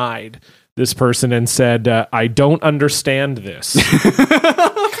denied this person and said, I don't understand this.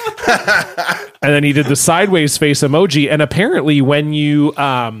 And then he did the sideways face emoji. And apparently when you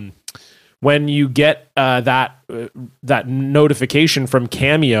get that notification from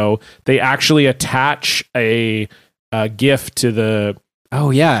Cameo, they actually attach a GIF to the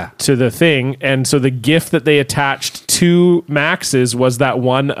thing. And so the GIF that they attached to Max's was that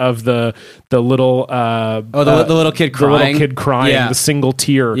one of the little the little kid crying, the single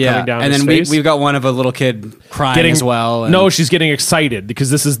tear coming down and his then face. we've got one of a little kid crying as well. No, she's getting excited because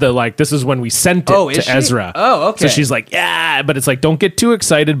this is when we sent it to Ezra. Oh, okay. So she's like, yeah, but it's like, don't get too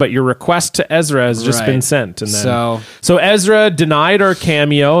excited, but your request to Ezra has just been sent. And then so Ezra denied our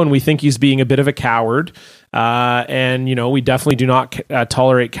cameo, and we think he's being a bit of a coward. And we definitely do not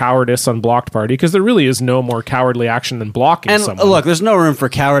tolerate cowardice on Blocked Party because there really is no more cowardly action than blocking someone. Look, there's no room for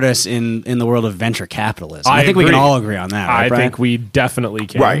cowardice in the world of venture capitalism. I think we can all agree on that. Right, I Brian? think we definitely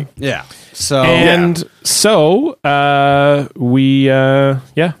can. Right. Yeah. So Ezra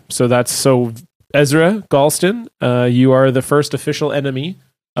Galston, you are the first official enemy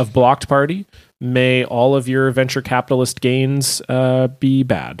of Blocked Party. May all of your venture capitalist gains be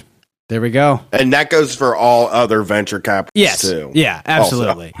bad. There we go. And that goes for all other venture capitalists too. Yeah,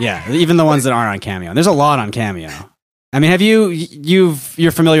 absolutely. Also. Yeah, even the ones that aren't on Cameo. There's a lot on Cameo. I mean,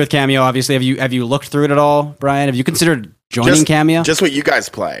 you're familiar with Cameo, obviously. Have you looked through it at all, Brian? Have you considered joining Cameo? Just what you guys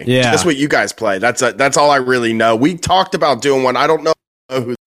play. Yeah. Just what you guys play. That's all I really know. We talked about doing one. I don't know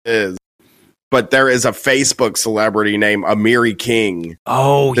who it is, but there is a Facebook celebrity named Amiri King.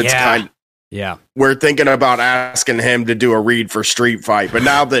 Oh, that's yeah. We're thinking about asking him to do a read for Street Fight, but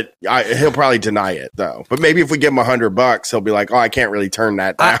now that he'll probably deny it though. But maybe if we give him $100, he'll be like, "Oh, I can't really turn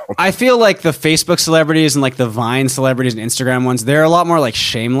that down." I feel like the Facebook celebrities and like the Vine celebrities and Instagram ones, they're a lot more like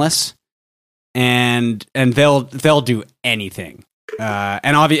shameless, and they'll do anything.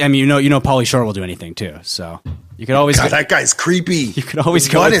 And obviously, I mean, you know, Pauly Shore will do anything too. So you could always God, that guy's creepy. You could always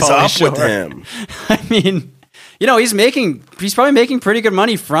go. What with is Pauly up Shore. with him? I mean, you know, he's probably making pretty good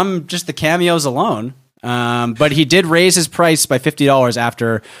money from just the cameos alone. But he did raise his price by $50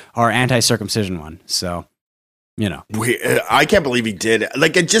 after our anti-circumcision one. So, you know, I can't believe he did it.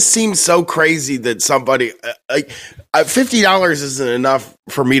 Like, it just seems so crazy that somebody like $50 isn't enough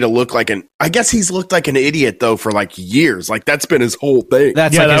for me to look like I guess he's looked like an idiot though for like years. Like that's been his whole thing.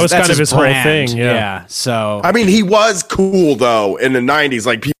 that was kind of his whole brand. thing. Yeah. So, I mean, he was cool though in the 90s.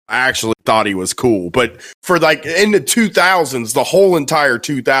 Like people actually thought he was cool, but for like in the 2000s, the whole entire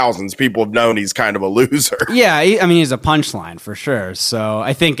 2000s, people have known he's kind of a loser. yeah, I mean, he's a punchline for sure. So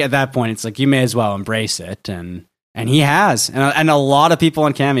I think at that point, it's like you may as well embrace it, and he has, and a lot of people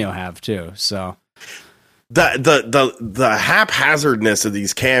on Cameo have too. So the haphazardness of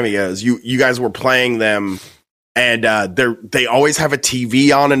these cameos, you guys were playing them, and they always have a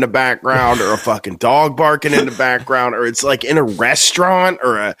TV on in the background, or a fucking dog barking in the background, or it's like in a restaurant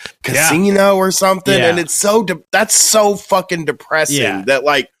or a casino or something, and it's that's so fucking depressing that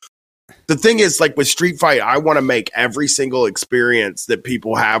like. The thing is, like with Street Fight, I want to make every single experience that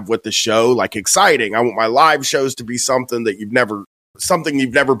people have with the show like exciting. I want my live shows to be something you've never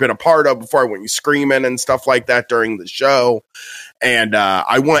been a part of before. I want you screaming and stuff like that during the show, and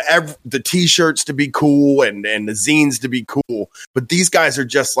I want the T-shirts to be cool and the zines to be cool. But these guys are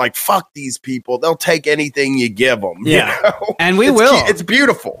just like, fuck these people. They'll take anything you give them. Yeah, you know? and we will. It's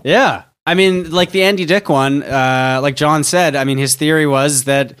beautiful. Yeah. I mean, like the Andy Dick one, like John said, I mean, his theory was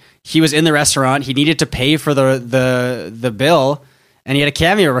that he was in the restaurant, he needed to pay for the bill, and he had a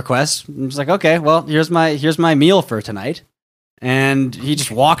cameo request. He was like, okay, well, here's my meal for tonight. And he just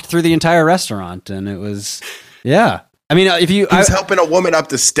walked through the entire restaurant, and it was, yeah. I mean, he was helping a woman up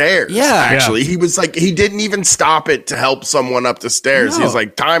the stairs. Yeah. Actually, he was like, he didn't even stop it to help someone up the stairs. No. He was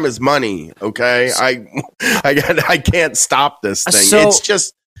like, time is money. Okay. I can't stop this thing. So, it's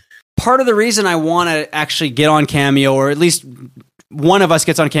just part of the reason I want to actually get on Cameo, or at least one of us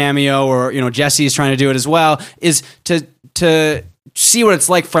gets on Cameo, or, you know, Jesse's trying to do it as well, is to see what it's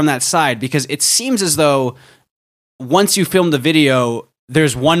like from that side, because it seems as though once you film the video,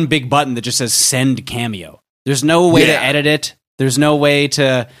 there's one big button that just says send Cameo. There's no way to edit it. There's no way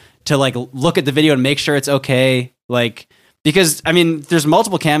to like look at the video and make sure it's okay. Like, because I mean, there's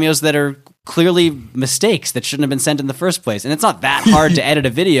multiple cameos that are clearly mistakes that shouldn't have been sent in the first place. And it's not that hard to edit a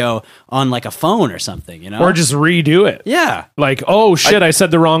video on like a phone or something, you know? Or just redo it. Yeah. Like, oh shit, I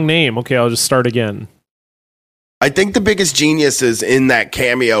said the wrong name. Okay, I'll just start again. I think the biggest geniuses in that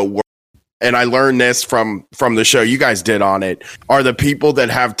Cameo world, and I learned this from the show you guys did on it, are the people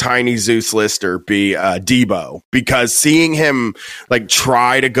that have Tiny Zeus Lister be Debo, because seeing him like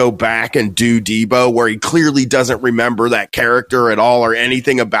try to go back and do Debo where he clearly doesn't remember that character at all or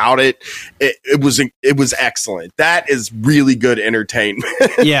anything about it, it was excellent. That is really good entertainment.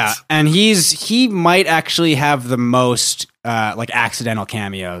 Yeah, and he might actually have the most like accidental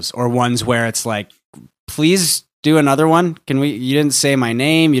cameos, or ones where it's like, please do another one. You didn't say my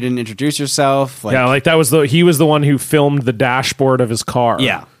name, you didn't introduce yourself. Like, yeah, like he was the one who filmed the dashboard of his car.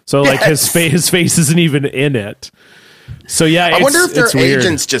 Yeah. So like his face isn't even in it. So yeah, I wonder if their weird.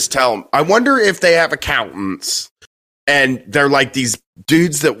 agents just tell them. I wonder if they have accountants and they're like these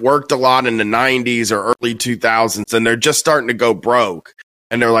dudes that worked a lot in the 90s or early 2000s, and they're just starting to go broke.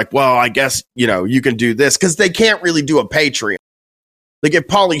 And they're like, well, I guess, you know, you can do this, because they can't really do a Patreon. Like if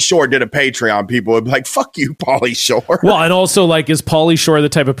Pauly Shore did a Patreon, people would be like, fuck you, Pauly Shore. Well, and also like, is Pauly Shore the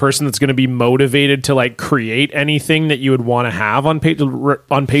type of person that's going to be motivated to like create anything that you would want to have on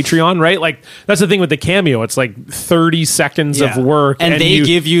Patreon, right? Like that's the thing with the Cameo. It's like 30 seconds of work. And they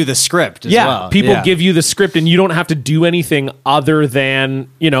give you the script as well. People give you the script, and you don't have to do anything other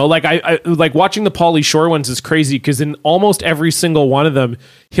than, you know, like I like watching the Pauly Shore ones is crazy, because in almost every single one of them,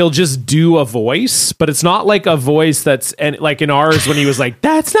 he'll just do a voice, but it's not like a voice that's, and like in ours when he was like,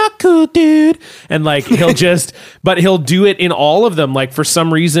 that's not cool, dude, and like he'll do it in all of them. Like for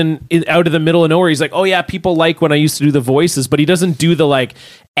some reason, out of the middle of nowhere, he's like, oh yeah, people like when I used to do the voices, but he doesn't do the like,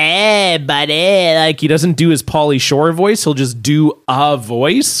 buddy, like he doesn't do his Pauly Shore voice. He'll just do a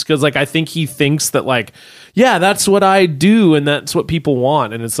voice, because like I think he thinks that like, yeah, that's what I do and that's what people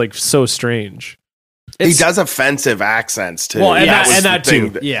want, and it's like so strange. He does offensive accents too. Well, and that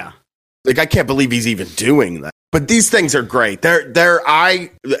too. Yeah. Like I can't believe he's even doing that. But these things are great.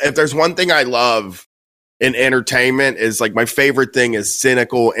 If there's one thing I love in entertainment, is like my favorite thing is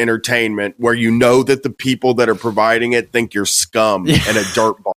cynical entertainment, where you know that the people that are providing it think you're scum and a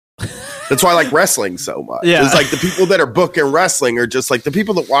dirtball. That's why I like wrestling so much. Yeah. It's like the people that are booking wrestling are just like the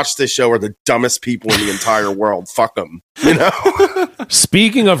people that watch this show are the dumbest people in the entire world. Fuck them. You know?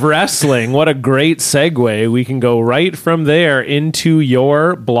 Speaking of wrestling, what a great segue. We can go right from there into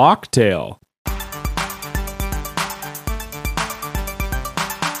your block tale.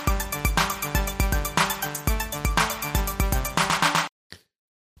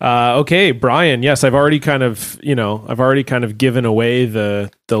 Okay, Brian. Yes, I've already kind of given away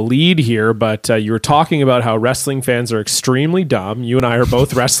the lead here, but you were talking about how wrestling fans are extremely dumb. You and I are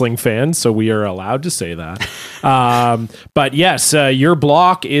both wrestling fans, so we are allowed to say that. But yes, your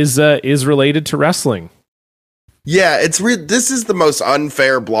block is related to wrestling. Yeah, this is the most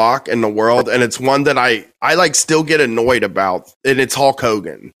unfair block in the world, and it's one that I like still get annoyed about. And it's Hulk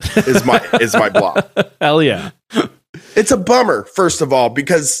Hogan is my block. Hell yeah. It's a bummer, first of all,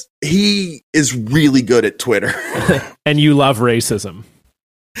 because he is really good at Twitter. And you love racism.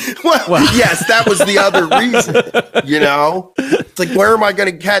 Well, yes, that was the other reason, you know? It's like, where am I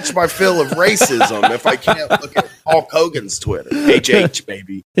going to catch my fill of racism if I can't look at Hulk Hogan's Twitter? HH,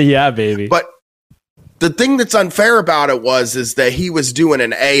 baby. Yeah, baby. But the thing that's unfair about it is that he was doing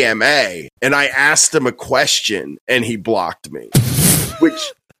an AMA, and I asked him a question, and he blocked me,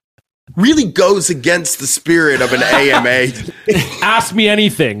 which really goes against the spirit of an AMA. Ask me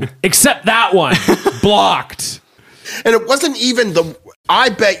anything except that one. Blocked. And it wasn't even I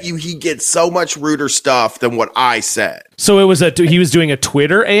bet you he gets so much ruder stuff than what I said. So it was he was doing a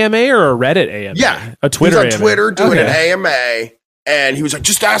Twitter AMA or a Reddit AMA? Yeah. A Twitter AMA. He was on Twitter doing an Okay. AMA, and he was like,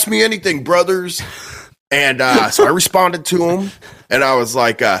 just ask me anything, brothers. And so I responded to him, and I was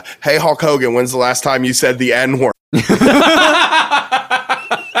like, hey, Hulk Hogan, when's the last time you said the N-word?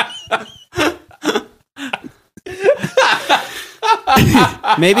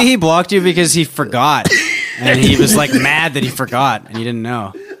 Maybe he blocked you because he forgot. And he was like mad that he forgot and you didn't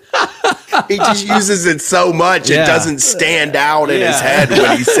know. He just uses it so much, Yeah. it doesn't stand out in his head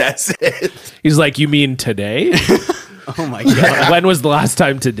when he says it. He's like, you mean today? Oh my God. When was the last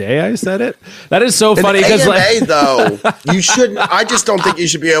time today I said it? That is so funny because AMA, though, you shouldn't. I just don't think you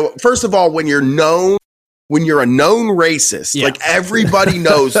should be able. First of all, when you're a known racist, Yeah. like everybody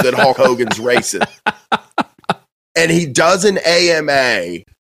knows that Hulk Hogan's racist, and he does an AMA,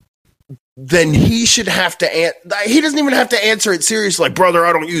 then he should have to. He doesn't even have to answer it seriously, like, brother,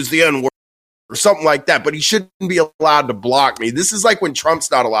 I don't use the N-word or something like that. But he shouldn't be allowed to block me. This is like when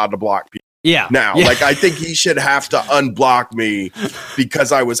Trump's not allowed to block people. Yeah. Now, Yeah. like, I think he should have to unblock me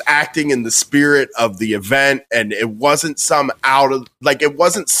because I was acting in the spirit of the event, and it wasn't it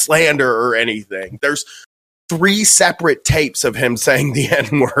wasn't slander or anything. There's 3 separate tapes of him saying the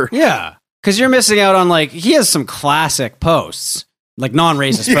N-word. Yeah. Because you're missing out on, like, he has some classic posts, like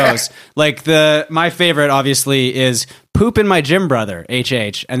non-racist posts. Like, my favorite, obviously, is poop in my gym, brother,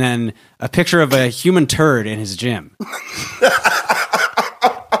 HH, and then a picture of a human turd in his gym.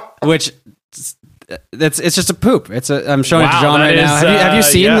 Which, it's just a poop. I'm showing it to Wow, John that right now. is,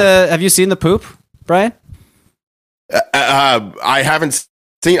 Have you seen the poop, Brian? I haven't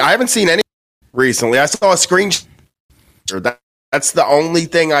seen any recently. I saw a screenshot. That's the only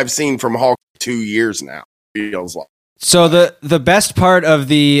thing I've seen from Hulk 2 years now. Feels like. So the best part of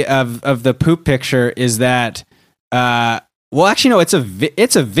the of the poop picture is that well, actually no, it's a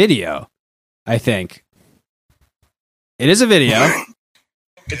video. I think it is a video.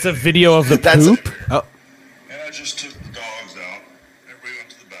 it's a video of the That's- poop. Oh, And I just took the dogs out. Everybody went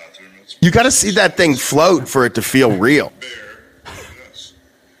to the bathroom. It's You got to see that thing float for it to feel real. bear. Yes.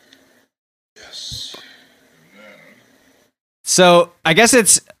 Yes. And then so I guess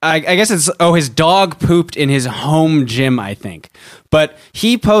it's his dog pooped in his home gym, I think. But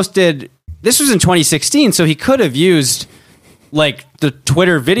he posted, this was in 2016, so he could have used like the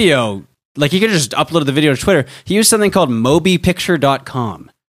Twitter video. Like, he could have just uploaded the video to Twitter. He used something called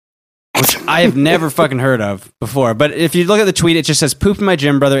MobiPicture.com, which I have never fucking heard of before. But if you look at the tweet, it just says "poop in my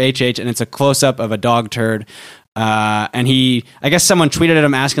gym, brother HH," and it's a close up of a dog turd. And I guess someone tweeted at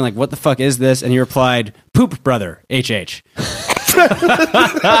him asking, like, "What the fuck is this?" And he replied, "Poop, brother HH."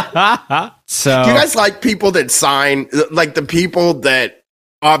 So Do you guys like people that sign, like the people that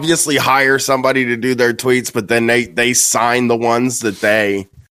obviously hire somebody to do their tweets, but then they sign the ones that they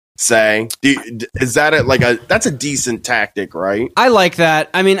say? Is that that's a decent tactic, right? I like that.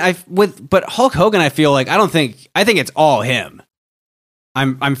 I mean, but Hulk Hogan, I feel like I think it's all him.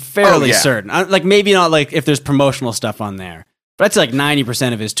 I'm fairly yeah. certain. Like, maybe not like if there's promotional stuff on there, but that's like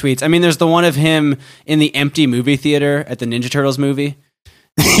 90% of his tweets. I mean, there's the one of him in the empty movie theater at the Ninja Turtles movie.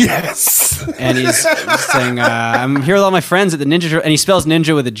 Yes. And he's saying, "I'm here with all my friends at the Ninja Turtle," and he spells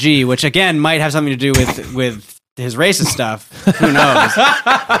ninja with a G, which again might have something to do with his racist stuff, who knows?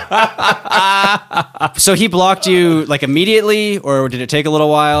 So he blocked you like immediately, or did it take a little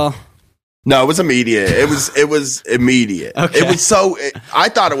while? No, it was immediate. It was immediate. Okay. It was I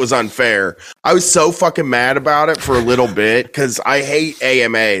thought it was unfair. I was so fucking mad about it for a little bit because I hate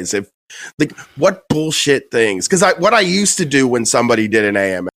AMAs. What bullshit things? Because what I used to do when somebody did an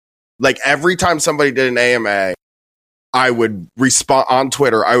AMA, like every time somebody did an AMA, I would respond on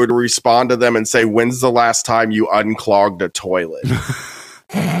Twitter. I would respond to them and say, "When's the last time you unclogged a toilet?"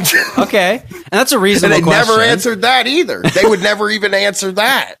 Okay, and that's a reasonable And they question. never answered that either. They would never even answer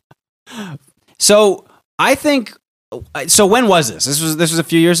that. So I think. So when was this? This was a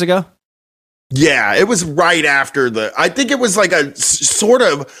few years ago. Yeah, it was right after I think it was like a sort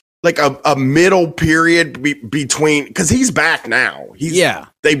of like a middle period between, because he's back now.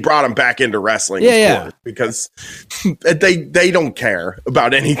 They brought him back into wrestling, of course, because they don't care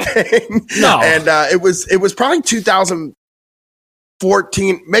about anything. No, and it was probably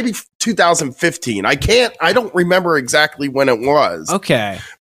 2014, maybe 2015. I don't remember exactly when it was. Okay,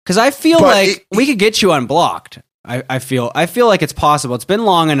 because I feel like we could get you unblocked. I feel like it's possible. It's been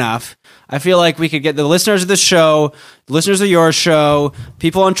long enough. I feel like we could get the listeners of the show, the listeners of your show,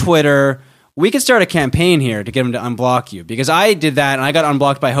 people on Twitter. We could start a campaign here to get them to unblock you, because I did that and I got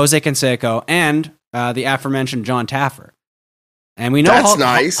unblocked by Jose Canseco and the aforementioned John Taffer. And we know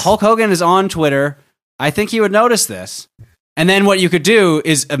Hulk Hogan is on Twitter. I think he would notice this. And then what you could do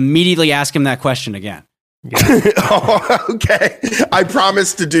is immediately ask him that question again. Yeah. Oh, okay. I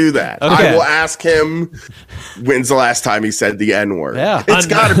promise to do that. Okay. I will ask him when's the last time he said the N-word. Yeah. It's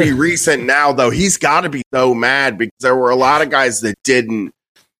got to be recent now, though. He's got to be so mad because there were a lot of guys that didn't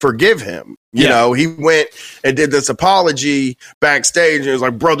forgive him. You know, he went and did this apology backstage and was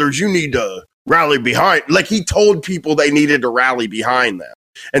like, brothers, you need to rally behind. Like, he told people they needed to rally behind them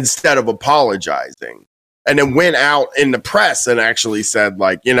instead of apologizing. And then went out in the press and actually said,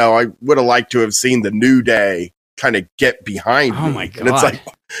 like, you know, I would have liked to have seen the New Day kind of get behind me. Oh, my God. And it's like,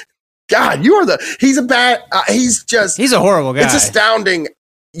 God, he's a horrible guy. It's astounding.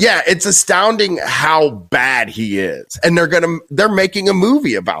 Yeah, it's astounding how bad he is. And they're making a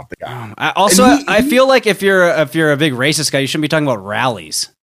movie about the guy. I feel like if you're a big racist guy, you shouldn't be talking about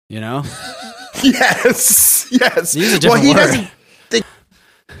rallies, you know? Yes. Use a different word. Doesn't think.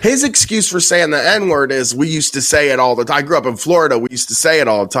 His excuse for saying the N-word is we used to say it all the time. I grew up in Florida. We used to say it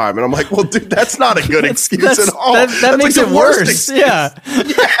all the time. And I'm like, well, dude, that's not a good excuse at all. That makes it worse. Yeah.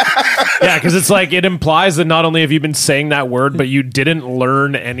 Yeah, because it's like it implies that not only have you been saying that word, but you didn't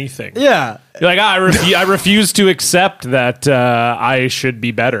learn anything. Yeah. You're like, I refuse to accept that I should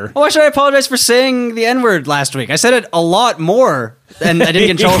be better. Why should I apologize for saying the N-word last week? I said it a lot more, and I didn't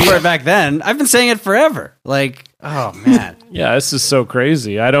get in trouble for it back then. I've been saying it forever. Like, oh, man. Yeah, this is so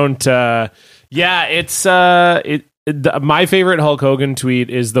crazy. I don't. My favorite Hulk Hogan tweet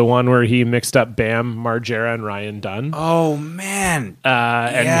is the one where he mixed up Bam Margera and Ryan Dunn. Oh man!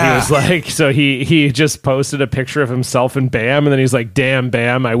 And he was like, so he just posted a picture of himself and Bam, and then he's like, "Damn,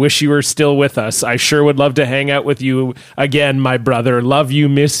 Bam, I wish you were still with us. I sure would love to hang out with you again, my brother. Love you,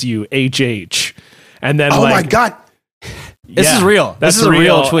 miss you, HH." And then, oh my God. This is real. This is a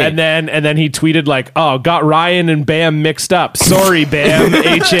real tweet. And then he tweeted like, "Oh, got Ryan and Bam mixed up. Sorry, Bam,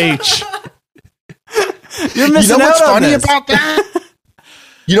 HH." You're missing what's out on funny this. about that?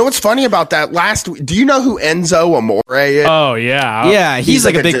 You know what's funny about that? Last week, do you know who Enzo Amore is? Oh yeah, yeah. He's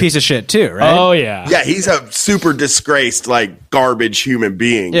like a big piece of shit too, right? Oh yeah, yeah. He's a super disgraced, like garbage human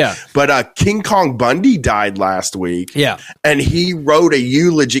being. Yeah. But King Kong Bundy died last week. Yeah. And he wrote a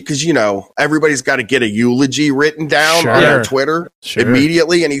eulogy because everybody's got to get a eulogy written down on their Twitter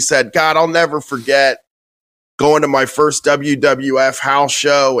immediately. And he said, "God, I'll never forget going to my first WWF house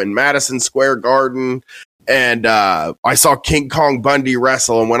show in Madison Square Garden. And I saw King Kong Bundy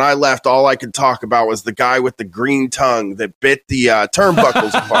wrestle. And when I left, all I could talk about was the guy with the green tongue that bit the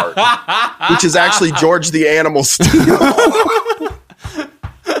turnbuckles apart, which is actually George the Animal Steel."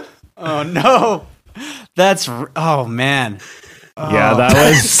 Oh, no. Oh, man. Yeah, that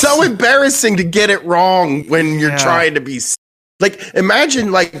was it's so embarrassing to get it wrong when you're trying to be like,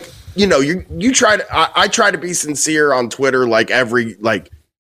 imagine like, you try to, I try to be sincere on Twitter like every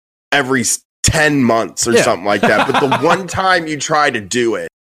 10 months or something like that. But the one time you try to do it,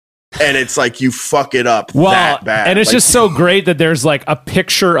 and it's like you fuck it up Well, that bad. and it's Like, just so great that there's like a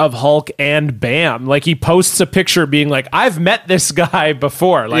picture of Hulk and Bam. Like he posts a picture being like, I've met this guy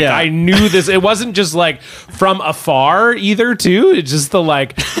before. Like Yeah. I knew this. It wasn't just like from afar either too. It's just the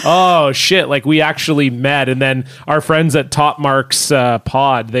like, oh shit, like we actually met. And then our friends at Top Marks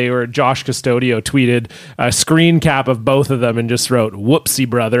Pod, Josh Custodio tweeted a screen cap of both of them and just wrote, whoopsie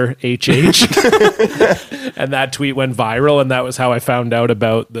brother, HH. And that tweet went viral, and that was how I found out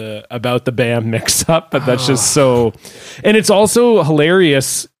about the Bam mix up. But that's just so, and it's also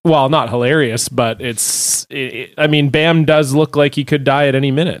hilarious. Well, not hilarious, but I mean, Bam does look like he could die at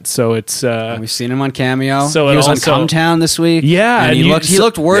any minute. So it's We've seen him on Cameo. So he it was also- on Cumtown this week. Yeah, and and he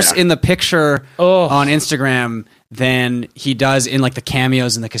looked worse Yeah. in the picture Oh. on Instagram than he does in like the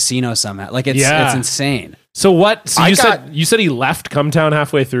cameos in the casino somehow. Like it's insane. so what? So I you got- said he left Cumtown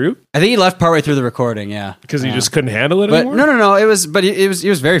halfway through I think he left partway through the recording. Yeah, because he just couldn't handle it But anymore. no. It was, but he was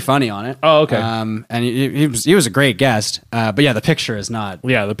very funny on it. Oh, okay. And he was a great guest. But yeah, the picture is not.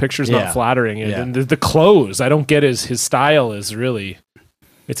 Yeah, the picture's Yeah. not flattering. Yeah. And the clothes, I don't get his style is really,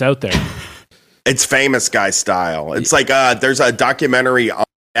 it's out there. it's famous guy style. It's like there's a documentary on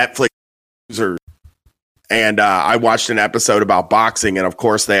Netflix, and I watched an episode about boxing, and of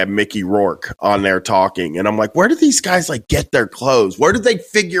course they have Mickey Rourke on there talking, and I'm like, where do these guys like get their clothes? Where did they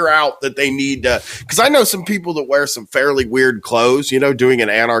figure out that they need to? Because I know some people that wear some fairly weird clothes, doing an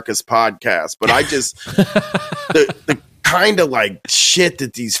anarchist podcast, but I just the kind of like shit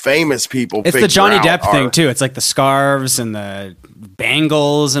that these famous people. It's the figure Johnny out Depp are- thing too. It's like the scarves and the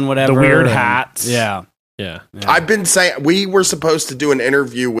bangles and whatever. The weird and- hats. Yeah. Yeah. I've been saying we were supposed to do an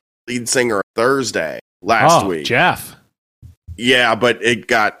interview with the lead singer Thursday last week. Jeff. Yeah, but it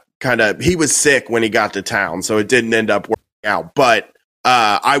got he was sick when he got to town, so it didn't end up working out. But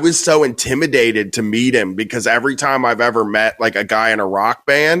I was so intimidated to meet him because every time I've ever met like a guy in a rock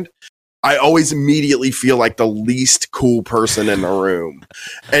band, I always immediately feel like the least cool person in the room.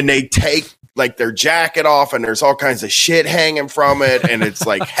 And they take like their jacket off and there's all kinds of shit hanging from it and it's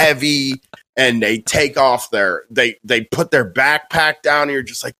like heavy. And they take off they put their backpack down and you're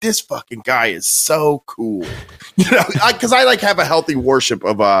just like, this fucking guy is so cool. Because I like have a healthy worship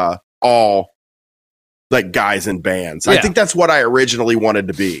of all like guys in bands. I Yeah. think that's what I originally wanted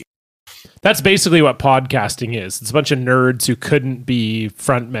to be. That's basically what podcasting is. It's a bunch of nerds who couldn't be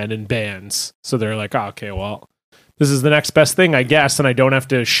frontmen in bands. So they're like, oh, okay, well, this is the next best thing, I guess, and I don't have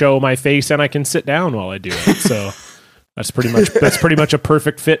to show my face and I can sit down while I do it. So that's pretty much a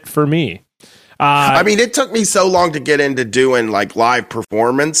perfect fit for me. I mean, it took me so long to get into doing like live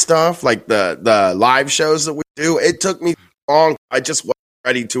performance stuff, like the live shows that we do. It took me long. I just wasn't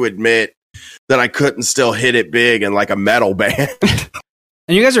ready to admit that I couldn't still hit it big in like a metal band.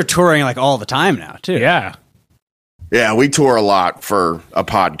 And you guys are touring like all the time now too. Yeah. Yeah, we tour a lot for a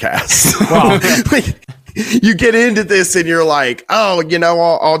podcast. Wow. Like, you get into this and you're like, oh,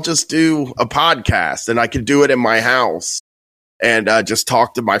 I'll just do a podcast and I can do it in my house and just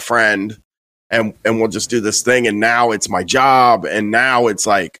talk to my friend and we'll just do this thing. And now it's my job. And now it's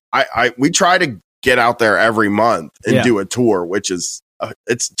like, we try to get out there every month and do a tour, which is,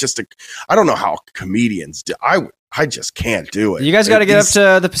 it's just I don't know how comedians do. I just can't do it. You guys got to get up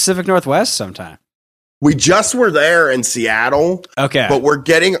to the Pacific Northwest sometime. We just were there in Seattle. Okay. But we're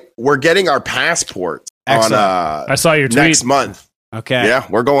getting our passports Excellent. on I saw your tweet. next month. Okay. Yeah,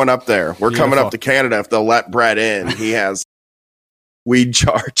 we're going up there. We're coming Beautiful. up to Canada if they'll let Brett in. He has weed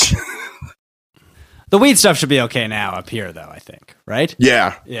charge. The weed stuff should be okay now up here, though, I think. Right?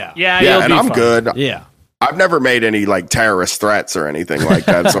 Yeah. Yeah. Yeah, Yeah, you'll and be I'm fine. good. Yeah. I've never made any like terrorist threats or anything like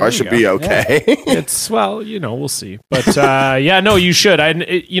that, so I should be okay. It's we'll see. But no, you should.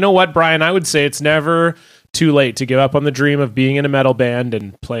 You know what, Brian? I would say it's never too late to give up on the dream of being in a metal band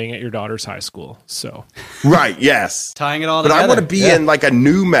and playing at your daughter's high school. So Right, yes. Tying it all But together. I want to be in like a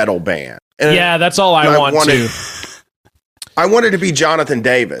new metal band. And yeah, that's all I want wanted- to. I wanted to be Jonathan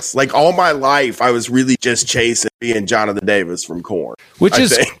Davis. Like all my life, I was really just chasing being Jonathan Davis from Korn. Which I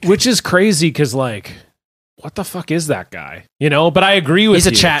think. is crazy because like, what the fuck is that guy? But I agree with He's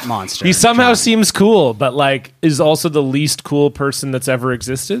you. a chat monster. He somehow John. seems cool, but like is also the least cool person that's ever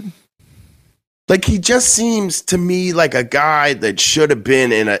existed. Like he just seems to me like a guy that should have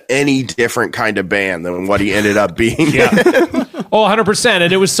been in any different kind of band than what he ended up being. Yeah. Oh, 100%.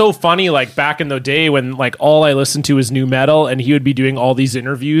 And it was so funny, like back in the day when like all I listened to was new metal and he would be doing all these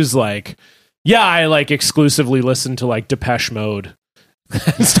interviews. Like, yeah, I like exclusively listened to like Depeche Mode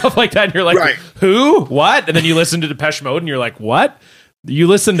and stuff like that. And you're like, Right. who? What? And then you listen to Depeche Mode and you're like, what? You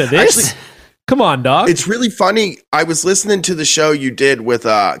listen to this? Come on, dog. It's really funny. I was listening to the show you did with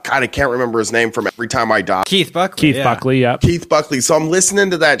God, I can't remember his name from Every Time I Die. Keith Buckley. Buckley, yeah. Keith Buckley. So I'm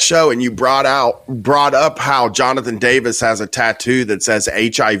listening to that show, and you brought up how Jonathan Davis has a tattoo that says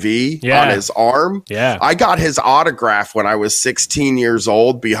HIV on his arm. Yeah. I got his autograph when I was 16 years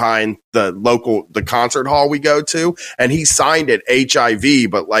old behind the concert hall we go to, and he signed it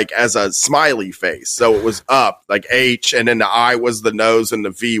HIV, but like as a smiley face. So it was up like H, and then the I was the nose, and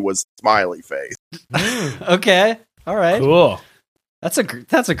the V was smiley face. Okay. All right. Cool. That's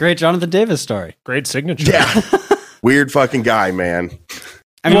a great Jonathan Davis story. Great signature. Yeah. Weird fucking guy, man.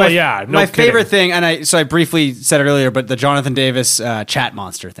 I mean, Well, my, yeah, no my kidding. favorite thing, and I briefly said it earlier, but the Jonathan Davis chat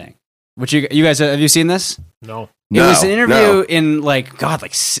monster thing. Which you guys have you seen this? No. It was an interview in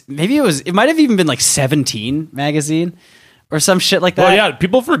maybe it might have even been like 17 magazine or some shit like that. Well, yeah,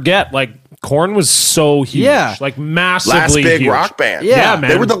 people forget like Korn was so huge. Yeah. Like massively Last big huge. rock band. Yeah, man.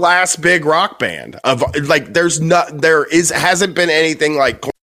 They were the last big rock band of like. Hasn't been anything like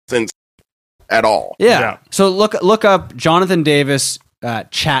Korn since at all. Yeah. Yeah. So look up Jonathan Davis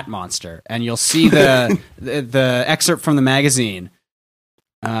chat monster, and you'll see the excerpt from the magazine.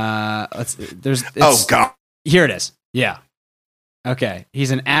 Oh God. Here it is. Yeah. Okay. He's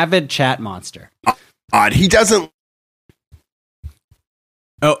an avid chat monster. Odd. He doesn't.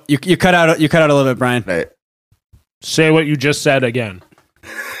 Oh, you cut out a little bit, Brian. Say what you just said again.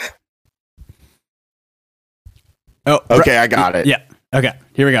 Oh, Okay, I got it. Yeah. Okay.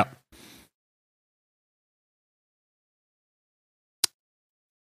 Here we go.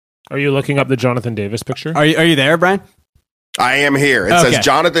 Are you looking up the Jonathan Davis picture? Are you there, Brian? I am here. It Okay. says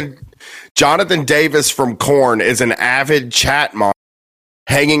Jonathan Davis from Korn is an avid chat monster,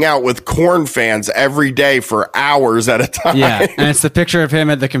 hanging out with Korn fans every day for hours at a time. Yeah. And it's the picture of him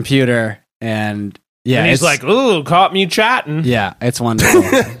at the computer, and yeah, and he's like, "Ooh, caught me chatting." yeah, it's wonderful.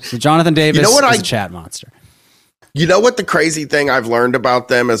 So Jonathan Davis You know what is a chat monster. You know what the crazy thing I've learned about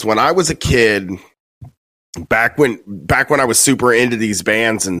them is when I was a kid, back when I was super into these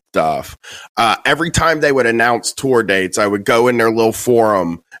bands and stuff, every time they would announce tour dates, I would go in their little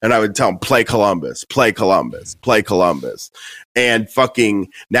forum and I would tell them, play Columbus, play Columbus, play Columbus. And fucking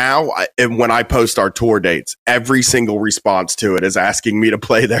now, and when I post our tour dates, every single response to it is asking me to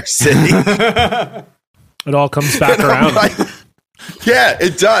play their city. It all comes back And I'm around. like, yeah,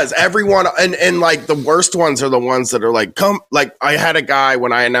 it does. Everyone, and like the worst ones are the ones that are like, come, like I had a guy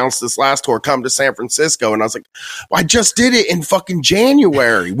when I announced this last tour, come to San Francisco. And I was like, well, I just did it in fucking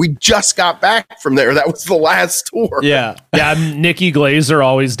January. We just got back from there. That was the last tour. Yeah. Yeah, Nikki Glazer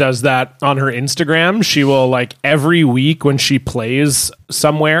always does that on her Instagram. She will like every week when she plays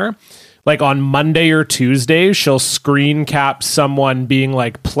somewhere, like on Monday or Tuesday, she'll screen cap someone being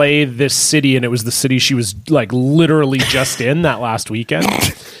like, play this city. And it was the city she was like literally just in that last weekend.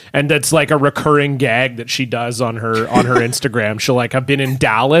 And that's like a recurring gag that she does on her Instagram. She'll like have been in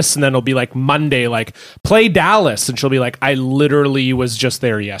Dallas, and then it'll be like Monday, like play Dallas. And she'll be like, I literally was just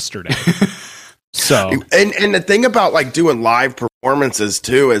there yesterday. So And the thing about like doing live performances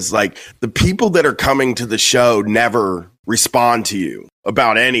too is like the people that are coming to the show never respond to you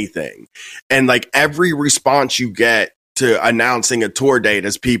about anything. And like every response you get to announcing a tour date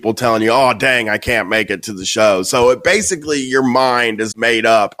is people telling you, oh, dang, I can't make it to the show. So it basically your mind is made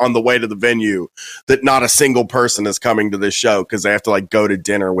up on the way to the venue that not a single person is coming to this show because they have to like go to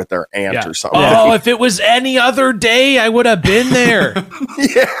dinner with their aunt or something. Oh, if it was any other day, I would have been there.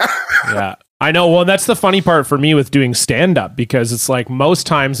 Yeah. I know. Well, that's the funny part for me with doing stand up, because it's like most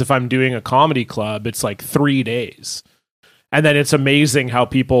times if I'm doing a comedy club, it's like 3 days. And then it's amazing how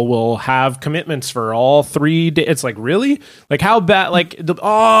people will have commitments for all 3 days. It's like, really? Like how bad? Like,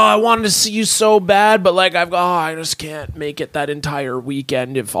 I wanted to see you so bad, but like I just can't make it that entire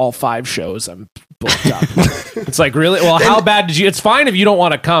weekend if all 5 shows I'm booked up. It's like, really? Well, how bad did you? It's fine if you don't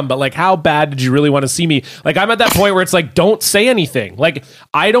want to come, but like, how bad did you really want to see me? Like, I'm at that point where it's like, don't say anything. Like,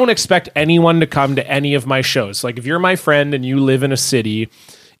 I don't expect anyone to come to any of my shows. Like, if you're my friend and you live in a city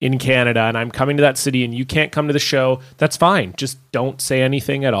in Canada and I'm coming to that city and you can't come to the show, that's fine. Just don't say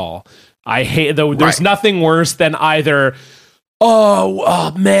anything at all. I hate though. There's nothing worse than either,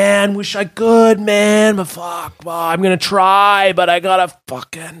 oh man, wish I could, man, but fuck, well, I'm going to try, but I got to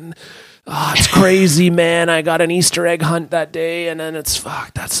fucking, it's crazy, man. I got an Easter egg hunt that day and then it's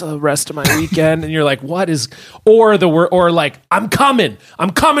fuck, that's the rest of my weekend. And you're like, what is, or like, I'm coming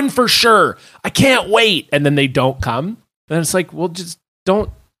for sure. I can't wait. And then they don't come. And it's like, well, just don't.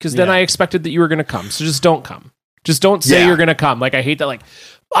 Because then I expected that you were going to come. So just don't come. Just don't say you're going to come. Like, I hate that. Like,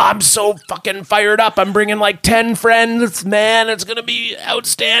 I'm so fucking fired up. I'm bringing like 10 friends, man. It's going to be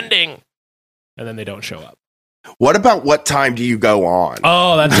outstanding. And then they don't show up. What about what time do you go on?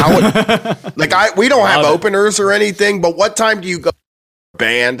 Oh, that's We don't have Love it. openers or anything, but what time do you go?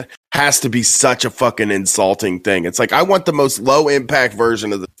 Band has to be such a fucking insulting thing. It's like, I want the most low impact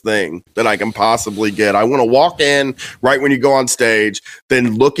version of the thing that I can possibly get. I want to walk in right when you go on stage,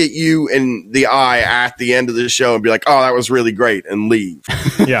 then look at you in the eye at the end of the show and be like, oh, that was really great, and leave.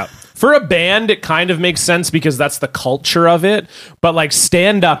 yeah. For a band, it kind of makes sense because that's the culture of it. But like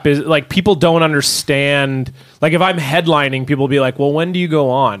stand up is like, people don't understand. Like if I'm headlining, people will be like, well, when do you go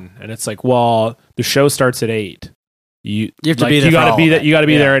on? And it's like, well, the show starts at 8. You have to like, be there You for got to all be of that. it. You got to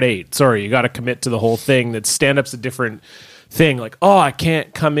be Yeah. there at 8. Sorry, you got to commit to the whole thing. That stand up's a different thing. Like, oh, I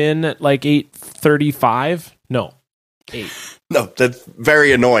can't come in at like 8:35. No, 8. No, that's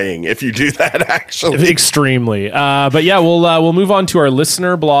very annoying if you do that, actually. Extremely. But yeah, we'll move on to our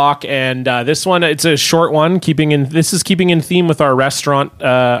listener block, and this one, it's a short one. Keeping in theme with our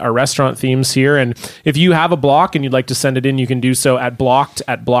restaurant themes here. And if you have a block and you'd like to send it in, you can do so at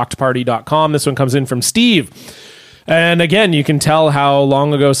blockedparty.com. This one comes in from Steve. And again, you can tell how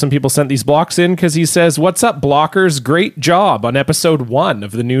long ago some people sent these blocks in because he says, "What's up, blockers? Great job on episode 1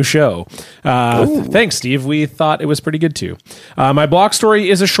 of the new show." Thanks, Steve. We thought it was pretty good too. My block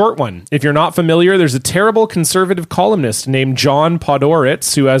story is a short one. If you're not familiar, there's a terrible conservative columnist named John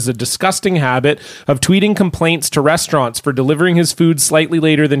Podhoretz who has a disgusting habit of tweeting complaints to restaurants for delivering his food slightly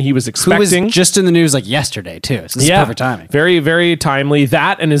later than he was Who expecting. was just in the news like yesterday too. So this is perfect timing. Very, very timely.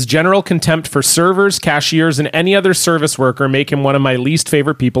 That and his general contempt for servers, cashiers, and any other service worker make him one of my least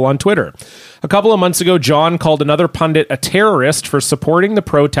favorite people on Twitter. A couple of months ago, John called another pundit a terrorist for supporting the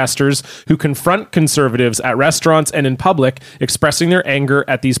protesters who confront conservatives at restaurants and in public, expressing their anger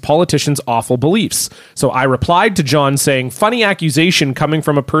at these politicians' awful beliefs. So I replied to John saying, "Funny accusation coming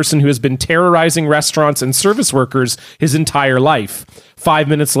from a person who has been terrorizing restaurants and service workers his entire life." 5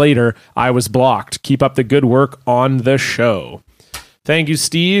 minutes later, I was blocked. Keep up the good work on the show. Thank you,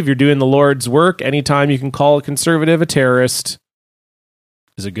 Steve. You're doing the Lord's work. Anytime you can call a conservative a terrorist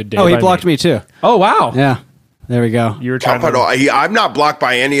is a good day. Oh, he by blocked me too. Oh, wow. Yeah. There we go. You were trying to... I'm not blocked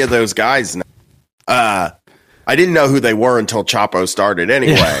by any of those guys now. I didn't know who they were until Chapo started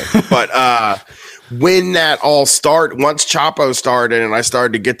anyway. But when that all once Chapo started and I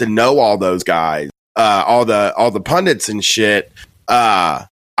started to get to know all those guys, all the pundits and shit,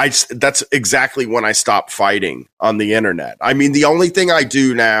 that's exactly when I stopped fighting on the internet. I mean, the only thing I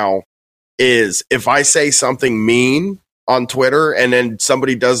do now is if I say something mean on Twitter and then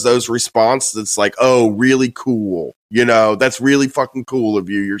somebody does those responses, it's like, oh, really cool. You know, that's really fucking cool of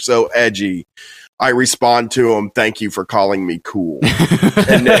you. You're so edgy. I respond to them, thank you for calling me cool.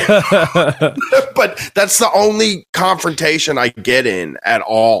 And then, but that's the only confrontation I get in at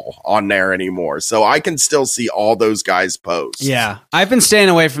all on there anymore. So I can still see all those guys post. Yeah. I've been staying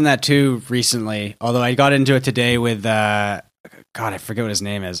away from that too recently, although I got into it today with, God, I forget what his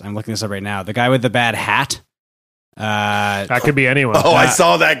name is. I'm looking this up right now. The guy with the bad hat. That could be anyone. Oh, I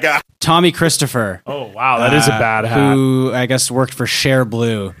saw that guy. Tommy Christopher. Oh, wow. That is a bad hat. Who I guess worked for Share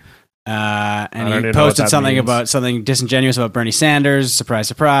Blue. And don't he even know what posted that something means. about something disingenuous about Bernie Sanders. Surprise,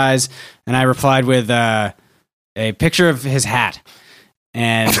 surprise. And I replied with a picture of his hat.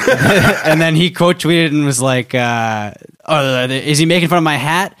 And and then he quote tweeted and was like, is he making fun of my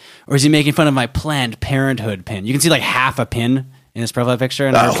hat or is he making fun of my Planned Parenthood pin? You can see like half a pin in his profile picture.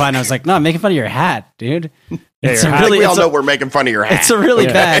 And I replied and I was like, no, I'm making fun of your hat, dude. It's your a hat. really, We all it's know a, we're making fun of your hat. it's a really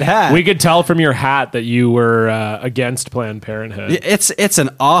bad hat. We could tell from your hat that you were against Planned Parenthood. It's an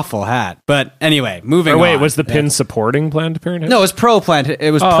awful hat. But anyway, moving Or wait, on. was the pin supporting Planned Parenthood? No, it was pro Planned.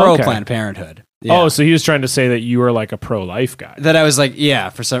 It was Oh, pro okay. Planned Parenthood. Yeah. Oh, so he was trying to say that you were like a pro-life guy. That I was like, yeah.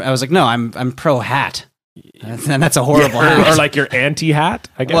 For some, I was like, no, I'm pro hat, and that's a horrible hat. Or like your anti-hat,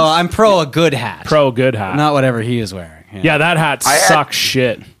 I guess. well, I'm pro a good hat, pro-good hat. not whatever he is wearing. Yeah, that hat sucks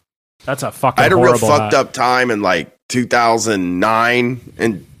shit. That's a fucking I had a real horrible fucked hat. up time in like 2009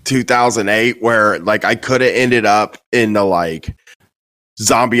 and 2008 where like I could have ended up in the like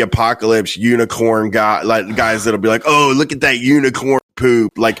zombie apocalypse unicorn guy, like guys that'll be like, oh, look at that unicorn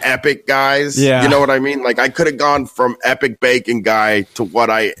poop, like epic guys. Yeah. You know what I mean? Like I could have gone from epic bacon guy to what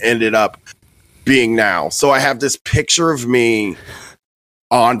I ended up being now. So I have this picture of me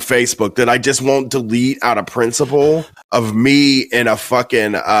on Facebook that I just won't delete out of principle of me in a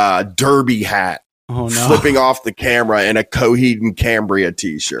fucking derby hat. Oh no! Flipping off the camera in a Coheed and Cambria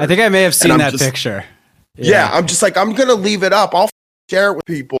t-shirt. I think I may have seen I'm that just- picture. yeah, I'm just like, I'm gonna leave it up. I'll share it with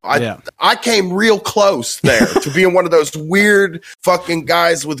people. I came real close there to being one of those weird fucking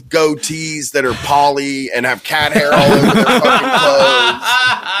guys with goatees that are poly and have cat hair all over their fucking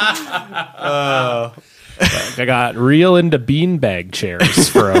clothes. I got real into beanbag chairs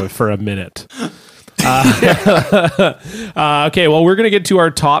for a minute. Okay, well, we're going to get to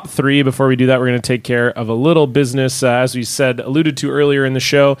our top three. Before we do that, we're going to take care of a little business. As we said, alluded to earlier in the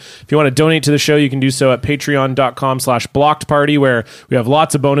show, if you want to donate to the show, you can do so at patreon.com/blockedparty, where we have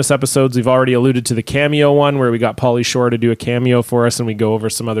lots of bonus episodes. We've already alluded to the cameo one, where we got Pauly Shore to do a cameo for us, and we go over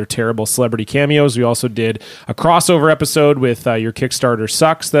some other terrible celebrity cameos. We also did a crossover episode with Your Kickstarter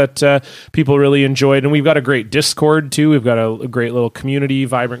Sucks that people really enjoyed, and we've got a great Discord, too. We've got a great little community,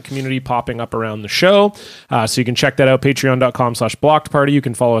 vibrant community popping up around the show. So you can check that out, patreon.com/blockedparty. You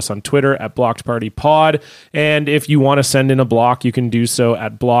can follow us on Twitter at blockedpartypod. And if you want to send in a block, you can do so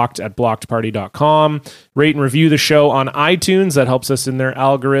at blocked@blockedparty.com. Rate and review the show on iTunes. That helps us in their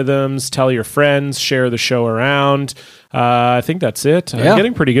algorithms. Tell your friends, share the show around. I think that's it. Yeah. I'm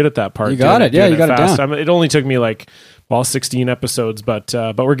getting pretty good at that part. You got it. Yeah, you got it fast. down. It only took me 16 episodes, but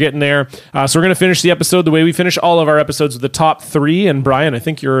we're getting there. So we're going to finish the episode the way we finish all of our episodes with the top three. And Brian, I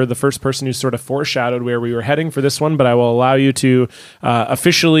think you're the first person who sort of foreshadowed where we were heading for this one, but I will allow you to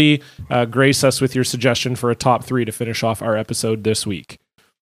officially grace us with your suggestion for a top three to finish off our episode this week.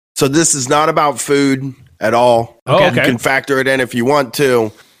 So this is not about food at all. Oh, okay. You can factor it in if you want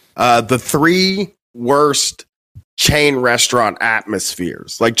to. The three worst chain restaurant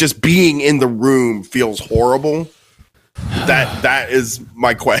atmospheres. Like just being in the room feels horrible. That is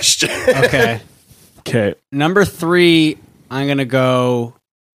my question. Okay. Number 3, I'm gonna go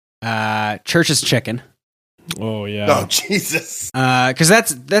Church's Chicken. Oh yeah. Oh Jesus. Because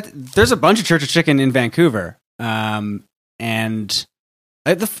there's a bunch of Church's Chicken in Vancouver, and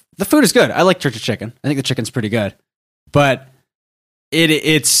the food is good. I like Church's Chicken. I think the chicken's pretty good, but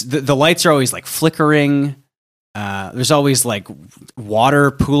it's the lights are always like flickering. There's always like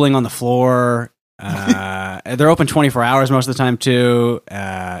water pooling on the floor. They're open 24 hours most of the time too.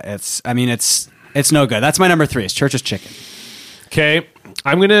 It's no good. That's my number 3 is Church's Chicken. Okay.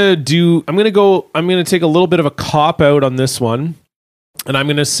 I'm going to take a little bit of a cop out on this one. And I'm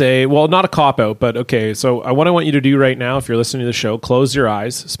going to say, well, not a cop out, but okay. So what I want you to do right now, if you're listening to the show, close your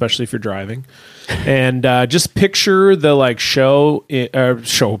eyes, especially if you're driving, and just picture the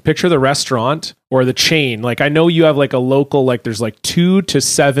picture the restaurant or the chain. Like I know you have like a local, like there's like 2 to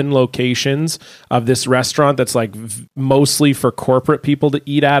 7 locations of this restaurant that's like mostly for corporate people to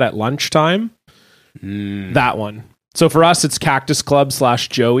eat at lunchtime. That one. So for us, it's Cactus Club /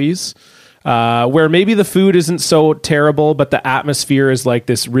 Joey's. Where maybe the food isn't so terrible, but the atmosphere is like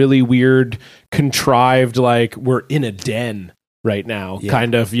this really weird, contrived, like we're in a den right now,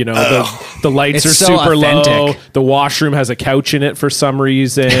 kind of, the lights are so super authentic. low. The washroom has a couch in it for some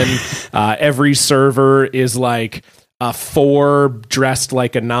reason. Every server is like a 4 dressed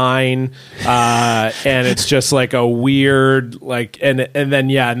like a 9, and it's just like a weird and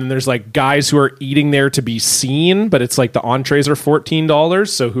then there's like guys who are eating there to be seen, but it's like the entrees are $14,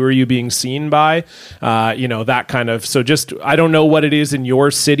 so who are you being seen by? That kind of. So just I don't know what it is in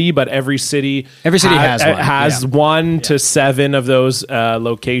your city, but every city has 1 to 7 of those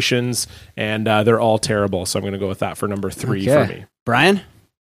locations, and they're all terrible. So I'm going to go with that for number 3 for me. Brian?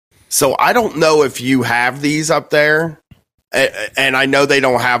 So I don't know if you have these up there, and I know they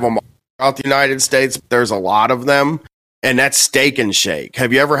don't have them throughout the United States, but there's a lot of them, and that's Steak and Shake.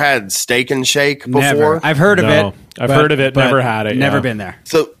 Have you ever had Steak and Shake before? Never. I've heard of it. I've heard of it, never had it. Never been there.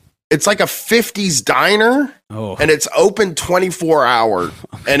 So it's like a 50s diner, and it's open 24 hours,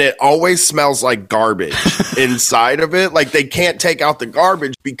 and it always smells like garbage inside of it. Like they can't take out the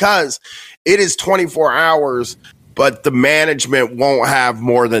garbage because it is 24 hours, but the management won't have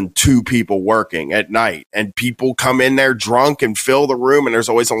more than 2 people working at night. And people come in there drunk and fill the room, and there's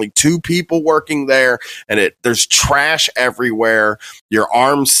always only 2 people working there. And there's trash everywhere. Your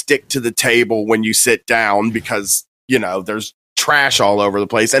arms stick to the table when you sit down because, there's trash all over the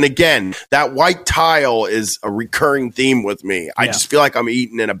place. And again, that white tile is a recurring theme with me. I just feel like I'm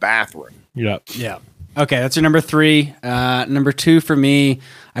eating in a bathroom. Yeah. Okay, that's your number 3. Number 2 for me,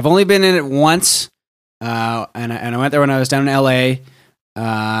 I've only been in it once. And I went there when I was down in LA,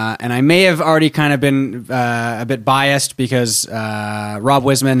 and I may have already kind of been a bit biased because Rob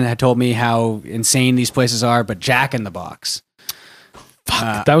Wisman had told me how insane these places are, but Jack in the Box.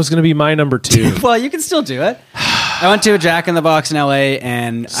 That was going to be my number 2. Well, you can still do it. I went to a Jack in the Box in LA,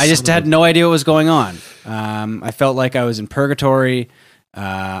 and I just had no idea what was going on. I felt like I was in purgatory.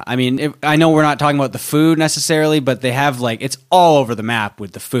 I know we're not talking about the food necessarily, but they have it's all over the map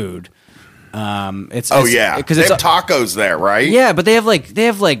with the food. Because they have tacos there, right? Yeah, but they have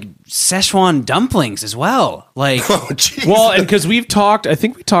Szechuan dumplings as well. Well, and because I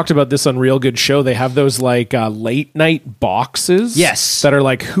think we talked about this on Real Good Show. They have those late night boxes, yes, that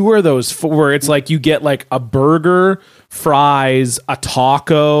are who are those for? Where it's you get a burger, fries, a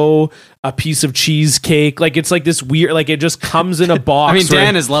taco, a piece of cheesecake. Like it's like this weird, like it just comes in a box. I mean, where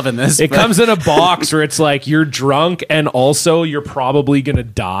Dan is loving this. It but- comes in a box where it's like you're drunk and also you're probably gonna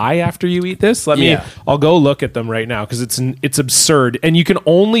die after you eat this. I'll go look at them right now because it's absurd, and you can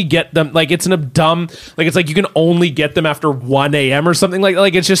only get them like it's it's like you can only get them after 1 a.m. or something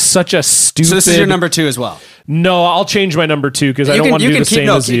like it's just such a stupid. So this is your number 2 as well. No, I'll change my number 2 because I don't want to do the same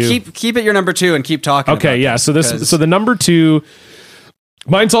as you. Keep it your number 2 and keep talking. Okay, about yeah. them, So the number 2.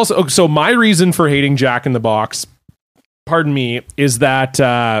 Mine's also so my reason for hating Jack in the Box, pardon me, is that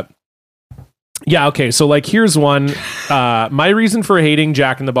so like here's one. My reason for hating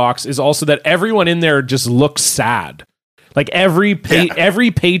Jack in the Box is also that everyone in there just looks sad. Like every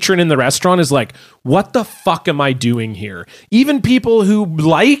patron in the restaurant is like, what the fuck am I doing here? Even people who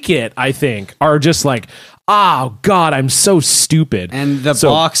like it, I think, are just like, oh God, I'm so stupid. And the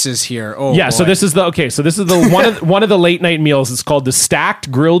box is here. Oh yeah. boy. So this is the one of the late night meals. It's called the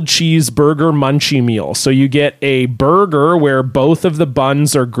stacked grilled cheese burger munchie meal. So you get a burger where both of the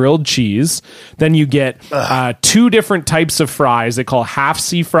buns are grilled cheese. Then you get 2 different types of fries. They call half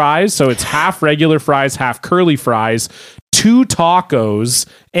C fries. So it's half regular fries, half curly fries. 2 tacos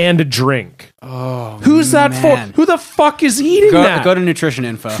and a drink. Oh, who's that for? Who the fuck is eating that? Go to nutrition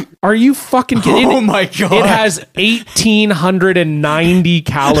info. Are you fucking kidding? Oh my God. It has 1,890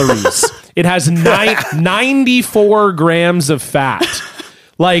 calories. It has 94 grams of fat.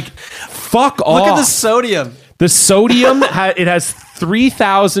 Like, fuck off. Look at the sodium. The sodium, it has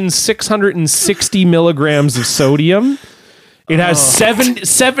 3,660 milligrams of sodium. It has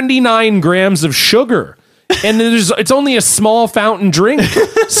 79 grams of sugar. And it's only a small fountain drink.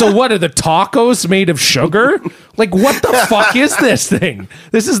 So what are the tacos made of sugar? Like, what the fuck is this thing?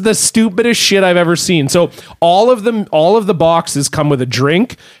 This is the stupidest shit I've ever seen. So all of the boxes come with a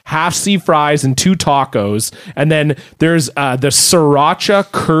drink, half C fries, and 2 tacos. And then there's the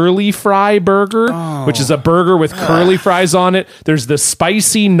sriracha curly fry burger, which is a burger with curly fries on it. There's the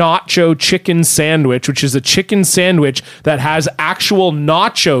spicy nacho chicken sandwich, which is a chicken sandwich that has actual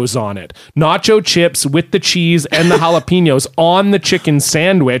nachos on it. Nacho chips with the cheese and the jalapenos on the chicken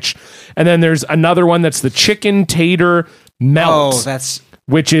sandwich. And then there's another one that's the chicken tater melt. Oh, that's...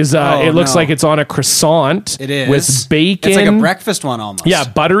 Which is, it looks like it's on a croissant. It is. With bacon. It's like a breakfast one almost. Yeah,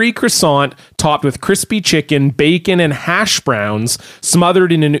 buttery croissant topped with crispy chicken, bacon, and hash browns,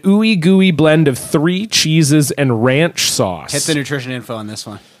 smothered in an ooey gooey blend of 3 cheeses and ranch sauce. Hit the nutrition info on this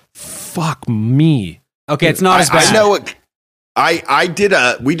one. Fuck me. Okay, it's not as bad. I know it.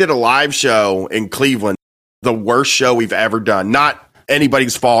 We did a live show in Cleveland, the worst show we've ever done. Not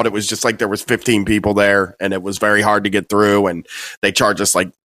anybody's fault. It was just like there was 15 people there and it was very hard to get through, and they charged us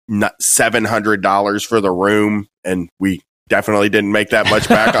like $700 for the room, and we definitely didn't make that much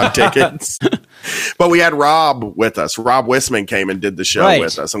back on tickets. But we had Rob with us. Rob Wisman came and did the show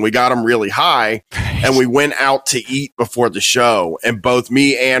with us, and we got him really high, and we went out to eat before the show, and both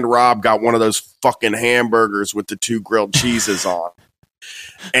me and Rob got one of those fucking hamburgers with the 2 grilled cheeses on.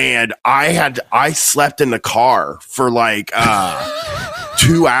 And I slept in the car for like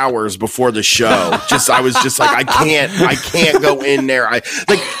 2 hours before the show. I was just like, I can't go in there.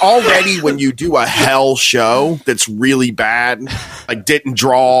 Already when you do a hell show that's really bad, like didn't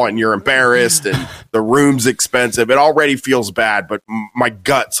draw and you're embarrassed and the room's expensive, it already feels bad. But my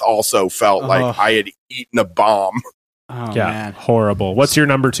guts also felt like I had eaten a bomb. Oh, yeah, man. Horrible. What's your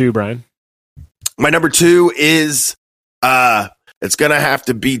number 2, Brian? My number 2 is it's going to have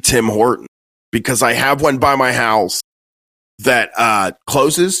to be Tim Horton, because I have one by my house that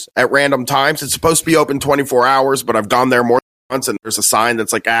closes at random times. It's supposed to be open 24 hours, but I've gone there more than once, and there's a sign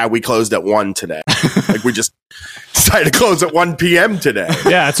that's like, we closed at 1 today. Like we just decided to close at 1 p.m. today.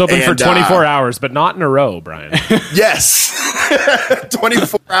 Yeah, it's open for 24 hours, but not in a row, Brian. Yes.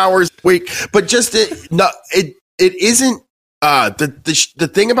 24 hours a week. But just it isn't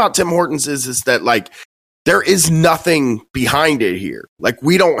the thing about Tim Hortons is that like there is nothing behind it here. Like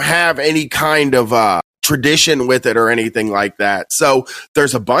we don't have any kind of tradition with it or anything like that. So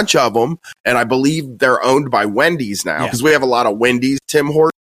there's a bunch of them, and I believe they're owned by Wendy's now, because we have a lot of Wendy's Tim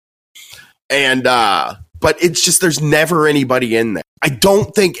Hortons. And but it's just there's never anybody in there. I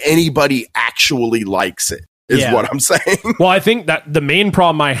don't think anybody actually likes it. Is what I'm saying. Well, I think that the main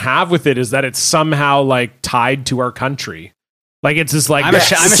problem I have with it is that it's somehow like tied to our country. Like it's just like I'm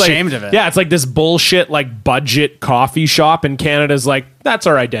ashamed of it. Yeah, it's like this bullshit like budget coffee shop, and Canada's like, that's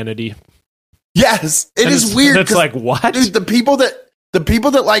our identity. Yes, it is weird. It's like, what? Dude, the people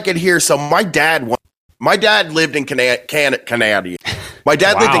that like it here. So my dad lived in Canada. My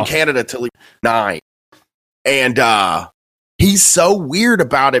dad lived in Canada till he was 9, and he's so weird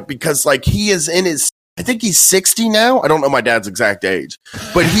about it because like he is in his I think he's 60 now. I don't know my dad's exact age,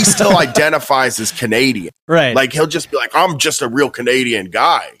 but he still identifies as Canadian. Right. Like he'll just be like, I'm just a real Canadian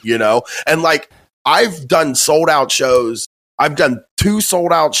guy, you know? And like I've done sold out shows. I've done 2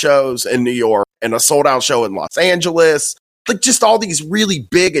 sold out shows in New York and a sold out show in Los Angeles. Like just all these really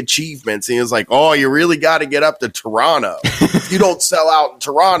big achievements. And he was like, oh, you really got to get up to Toronto. If you don't sell out in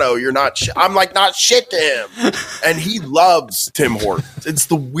Toronto, you're not I'm like, not shit to him. And he loves Tim Hortons. It's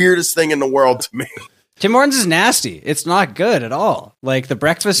the weirdest thing in the world to me. Tim Hortons is nasty. It's not good at all. Like the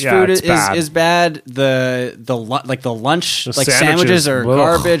breakfast Yeah, food it's bad. is bad. The lunch The sandwiches are ugh.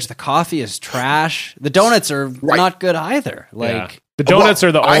 garbage. The coffee is trash. The donuts are Right. not good either. Like Yeah. The donuts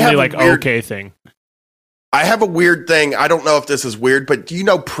are the I have only a like weird- okay thing. I have a weird thing. I don't know if this is weird, but do you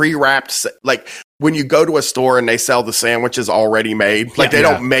know pre-wrapped, like when you go to a store and they sell the sandwiches already made, like they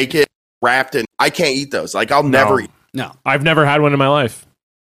Yeah. don't make it wrapped in, I can't eat those. Like I'll never eat. no. I've never had one in my life.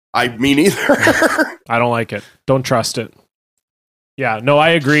 I mean, either. I don't like it. Don't trust it. Yeah, no, I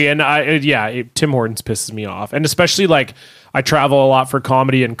agree. And Tim Hortons pisses me off. And especially like I travel a lot for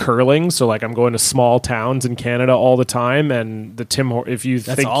comedy and curling. So like I'm going to small towns in Canada all the time. And the if you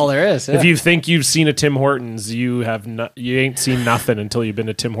That's think, all there is. if yeah. you think you've seen a Tim Hortons, you ain't seen nothing until you've been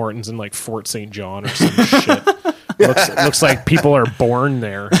to Tim Hortons in like Fort St. John or some shit. Looks like people are born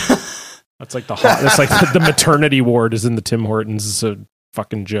there. That's like that's like the maternity ward is in the Tim Hortons. It's a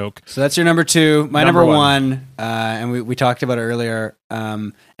fucking joke. So that's your number 2. My Number number one. 1, and we talked about it earlier.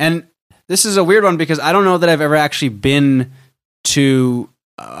 And this is a weird one because I don't know that I've ever actually been to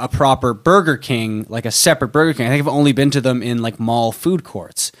a proper Burger King, like a separate Burger King. I think I've only been to them in like mall food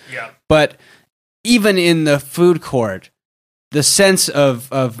courts. Yeah. But even in the food court, the sense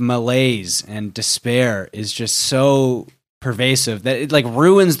of malaise and despair is just so pervasive that it like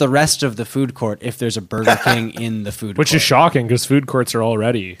ruins the rest of the food court if there's a Burger King in the food Which court. is shocking because food courts are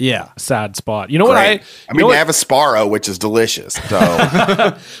already Yeah. a sad spot. You know what Great. I mean, what- they have a Sparrow, which is delicious.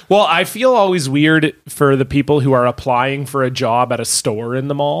 So Well, I feel always weird for the people who are applying for a job at a store in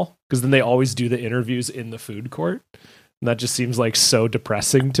the mall because then they always do the interviews in the food court. And that just seems like so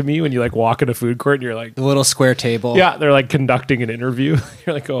depressing to me when you like walk in a food court and you're like, The little square table. yeah, they're like conducting an interview.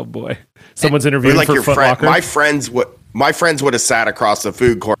 You're like, oh boy, someone's Or interviewing like for your Foot friend, Locker. my friends would have sat across the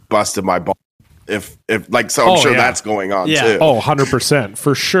food court, busted my ball. If like, so I'm Oh, sure yeah. that's going on Yeah. too. Oh, 100%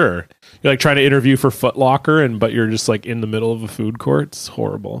 for sure. You're like trying to interview for Foot Locker but you're just like in the middle of a food court. It's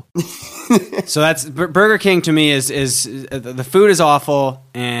horrible. So that's Burger King to me is the food is awful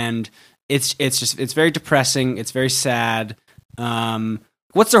and it's very depressing. It's very sad.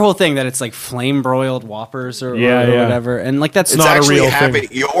 What's their whole thing that it's like flame broiled Whoppers or whatever, and like that's It's not a actually real have thing.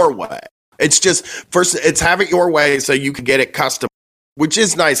 it your way. It's just first, it's have it your way so you can get it custom, which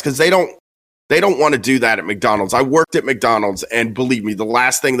is nice because they don't want to do that at McDonald's. I worked at McDonald's, and believe me, the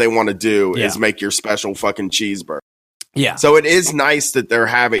last thing they want to do is make your special fucking cheeseburger. yeah. So it is nice that they're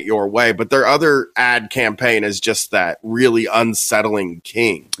have it your way, but their other ad campaign is just that really unsettling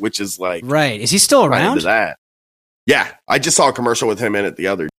king, which is like Right. Is he still right around? into that. Yeah, I just saw a commercial with him in it the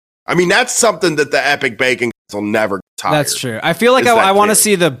other. I mean, that's something that the Epic Bacon guys will never get tired. That's true. I feel like Is that I want to kid.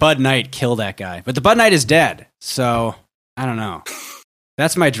 see the Bud Knight kill that guy, but the Bud Knight is dead. So I don't know.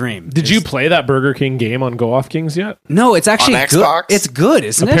 That's my dream. Did you play that Burger King game on Go Off Kings yet? No, it's actually On good. Xbox? It's good,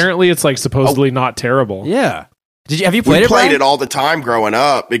 isn't Apparently, it's like supposedly not terrible. it? Yeah. Have you We played it? played Brian? it all the time growing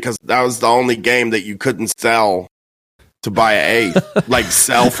up because that was the only game that you couldn't sell to buy an eighth, like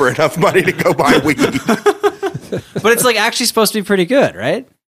sell for enough money to go buy weed. But it's like actually supposed to be pretty good, right?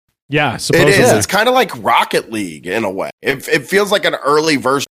 Yeah, It supposedly. is. It's kind of like Rocket League in a way. It feels like an early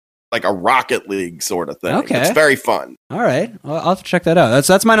version, like a Rocket League sort of thing. Okay. It's very fun. All right. Well, I'll have to check that out.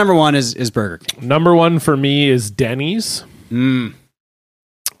 That's my number 1 is Burger King. Number 1 for me is Denny's. Mm.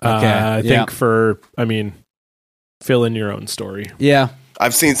 Okay, I yeah. think fill in your own story. Yeah.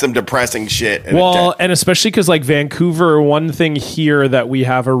 I've seen some depressing shit. in Well, it. and especially because like Vancouver, one thing here that we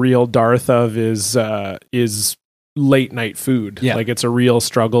have a real dearth of is late night food. Yeah. Like it's a real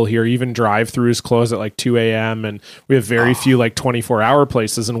struggle here. Even drive-throughs close at like 2 a.m. and we have very few like 24-hour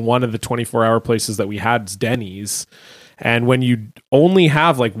places. And one of the 24-hour places that we had is Denny's. And when you only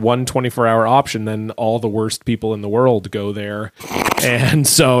have like one 24-hour option, then all the worst people in the world go there. And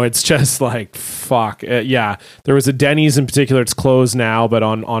so it's just like, fuck. Yeah. There was a Denny's in particular. It's closed now, but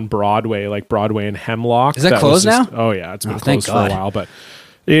on Broadway, like Broadway and Hemlock. Is that was closed now? Oh, yeah. It's been thank closed for a God. while, but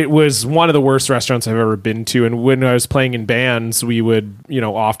it was one of the worst restaurants I've ever been to. And when I was playing in bands, we would,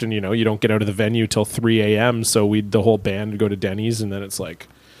 often, you don't get out of the venue till 3 a.m. So the whole band would go to Denny's, and then it's like,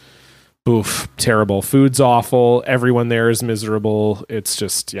 oof, terrible. Food's awful. Everyone there is miserable. It's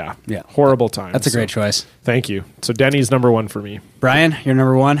just, yeah. Horrible time. That's a great choice. Thank you. So Denny's number 1 for me. Brian, you're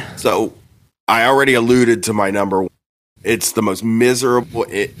number 1. So I already alluded to my number one. It's the most miserable.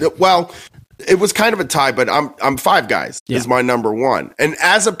 It was kind of a tie, but I'm Five Guys is my number one. And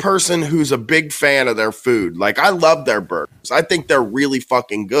as a person who's a big fan of their food, like I love their burgers. I think they're really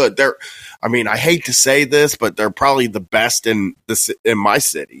fucking good. I hate to say this, but they're probably the best in my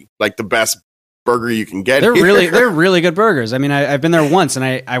city. Like the best burger you can get. They're really good burgers. I mean, I've been there once and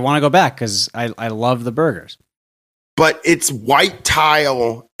I want to go back because I love the burgers. But it's white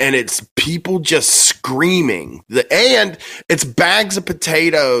tile and it's people just screaming. And it's bags of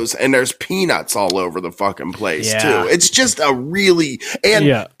potatoes and there's peanuts all over the fucking place too. It's just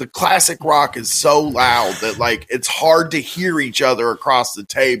the classic rock is so loud that like it's hard to hear each other across the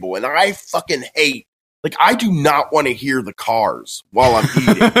table. And I fucking hate, like I do not want to hear the Cars while I'm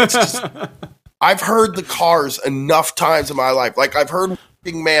eating. It's just, I've heard the Cars enough times in my life. Like I've heard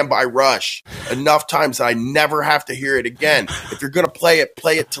Man by Rush enough times that I never have to hear it again. If you're going to play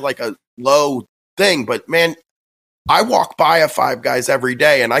it to like a low thing. But man, I walk by a Five Guys every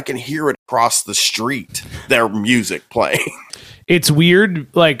day and I can hear it across the street, their music playing. It's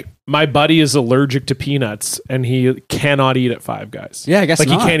weird. Like my buddy is allergic to peanuts and he cannot eat at Five Guys. Yeah, I guess like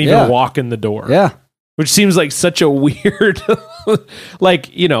not. He can't even walk in the door. Yeah. Which seems like such a weird, like,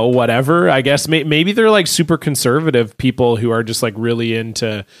 whatever. I guess maybe they're like super conservative people who are just like really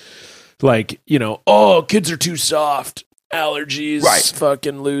into like, kids are too soft, allergies,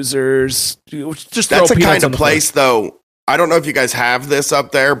 fucking losers. Just that's the kind of place though. I don't know if you guys have this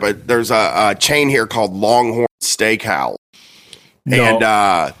up there, but there's a chain here called Longhorn Steakhouse. No.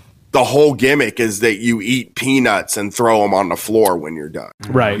 And the whole gimmick is that you eat peanuts and throw them on the floor when you're done.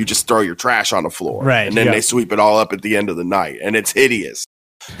 Right. You just throw your trash on the floor. Right. And then they sweep it all up at the end of the night. And it's hideous.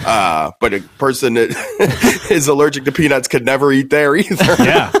 But a person that is allergic to peanuts could never eat there either.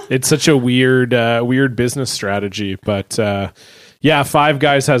 Yeah. It's such a weird business strategy. But Five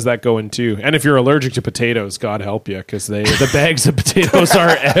Guys has that going too. And if you're allergic to potatoes, God help you, because the bags of potatoes are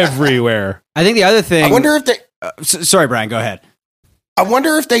everywhere. I think the other thing... I wonder if they... sorry, Brian, go ahead. I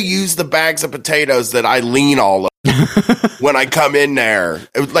wonder if they use the bags of potatoes that I lean all over when I come in there.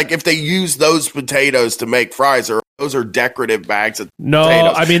 Like if they use those potatoes to make fries, or those are decorative bags of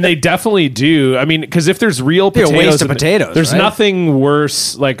potatoes. I mean, they definitely do. I mean, because if there's real potatoes, waste of potatoes, there's nothing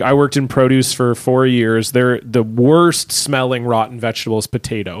worse. Like I worked in produce for 4 years. They're the worst smelling rotten vegetable is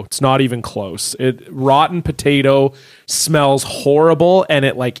potato. It's not even close. Rotten potato smells horrible, and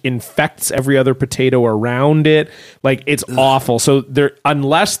it like infects every other potato around it. Like it's awful. So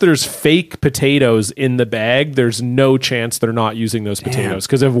unless there's fake potatoes in the bag, there's no chance they're not using those potatoes.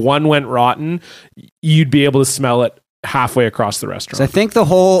 Because if one went rotten, you'd be able to smell it halfway across the restaurant. So I think the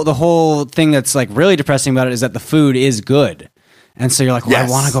whole thing that's like really depressing about it is that the food is good, and so you're like, I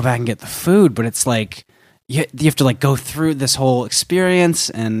want to go back and get the food, but it's like you have to like go through this whole experience,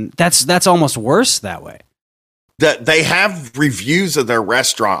 and that's almost worse that way. That they have reviews of their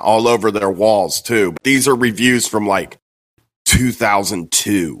restaurant all over their walls too. These are reviews from like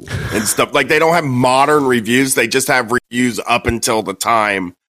 2002 and stuff. Like they don't have modern reviews. They just have reviews up until the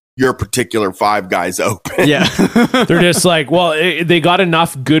time your particular Five Guys open. Yeah. They're just like, well, they got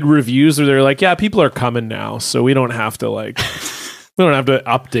enough good reviews where they're like, yeah, people are coming now, so we don't have to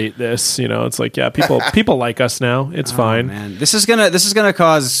update this. It's like, yeah, people like us now. It's fine. Man, this is gonna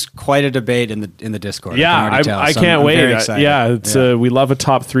cause quite a debate in the Discord. Yeah, I can't wait. It's we love a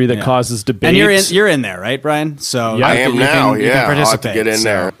top three that causes debate. And you're in there, right, Brian? So I am now. You can participate. I'll have to get in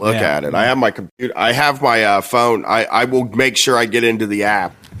there, look at it. I have my computer. I have my phone. I will make sure I get into the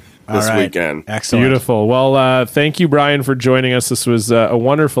app this weekend. Excellent. Beautiful. Well, thank you, Brian, for joining us. This was a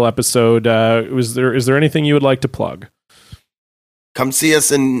wonderful episode. Is there anything you would like to plug? Come see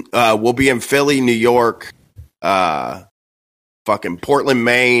us we'll be in Philly, New York, fucking Portland,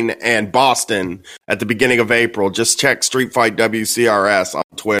 Maine, and Boston at the beginning of April. Just check Street Fight WCRS on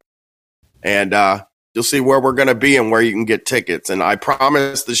Twitter, and you'll see where we're going to be and where you can get tickets. And I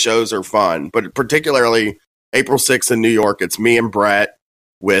promise the shows are fun, but particularly April 6th in New York, it's me and Brett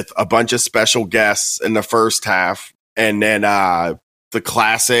with a bunch of special guests in the first half. And then the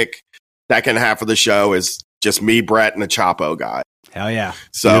classic second half of the show is just me, Brett, and the Chapo guy. Hell yeah.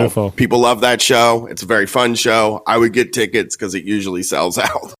 So Beautiful. People love that show. It's a very fun show. I would get tickets because it usually sells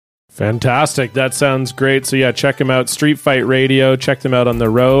out. Fantastic. That sounds great. So yeah, check them out. Street Fight Radio. Check them out on the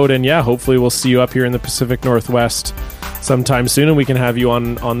road. And yeah, hopefully we'll see you up here in the Pacific Northwest sometime soon, and we can have you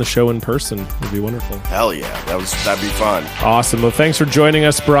on the show in person. It'd be wonderful. Hell yeah. That'd be fun. Awesome. Well, thanks for joining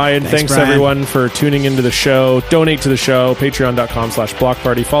us, Brian. Thanks Brian. Everyone for tuning into the show. Donate to the show.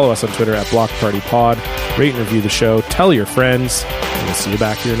 Patreon.com/BlockParty. Follow us on Twitter at BlockPartyPod. Rate and review the show. Tell your friends. And we'll see you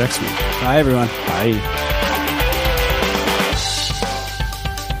back here next week. Bye, everyone. Bye.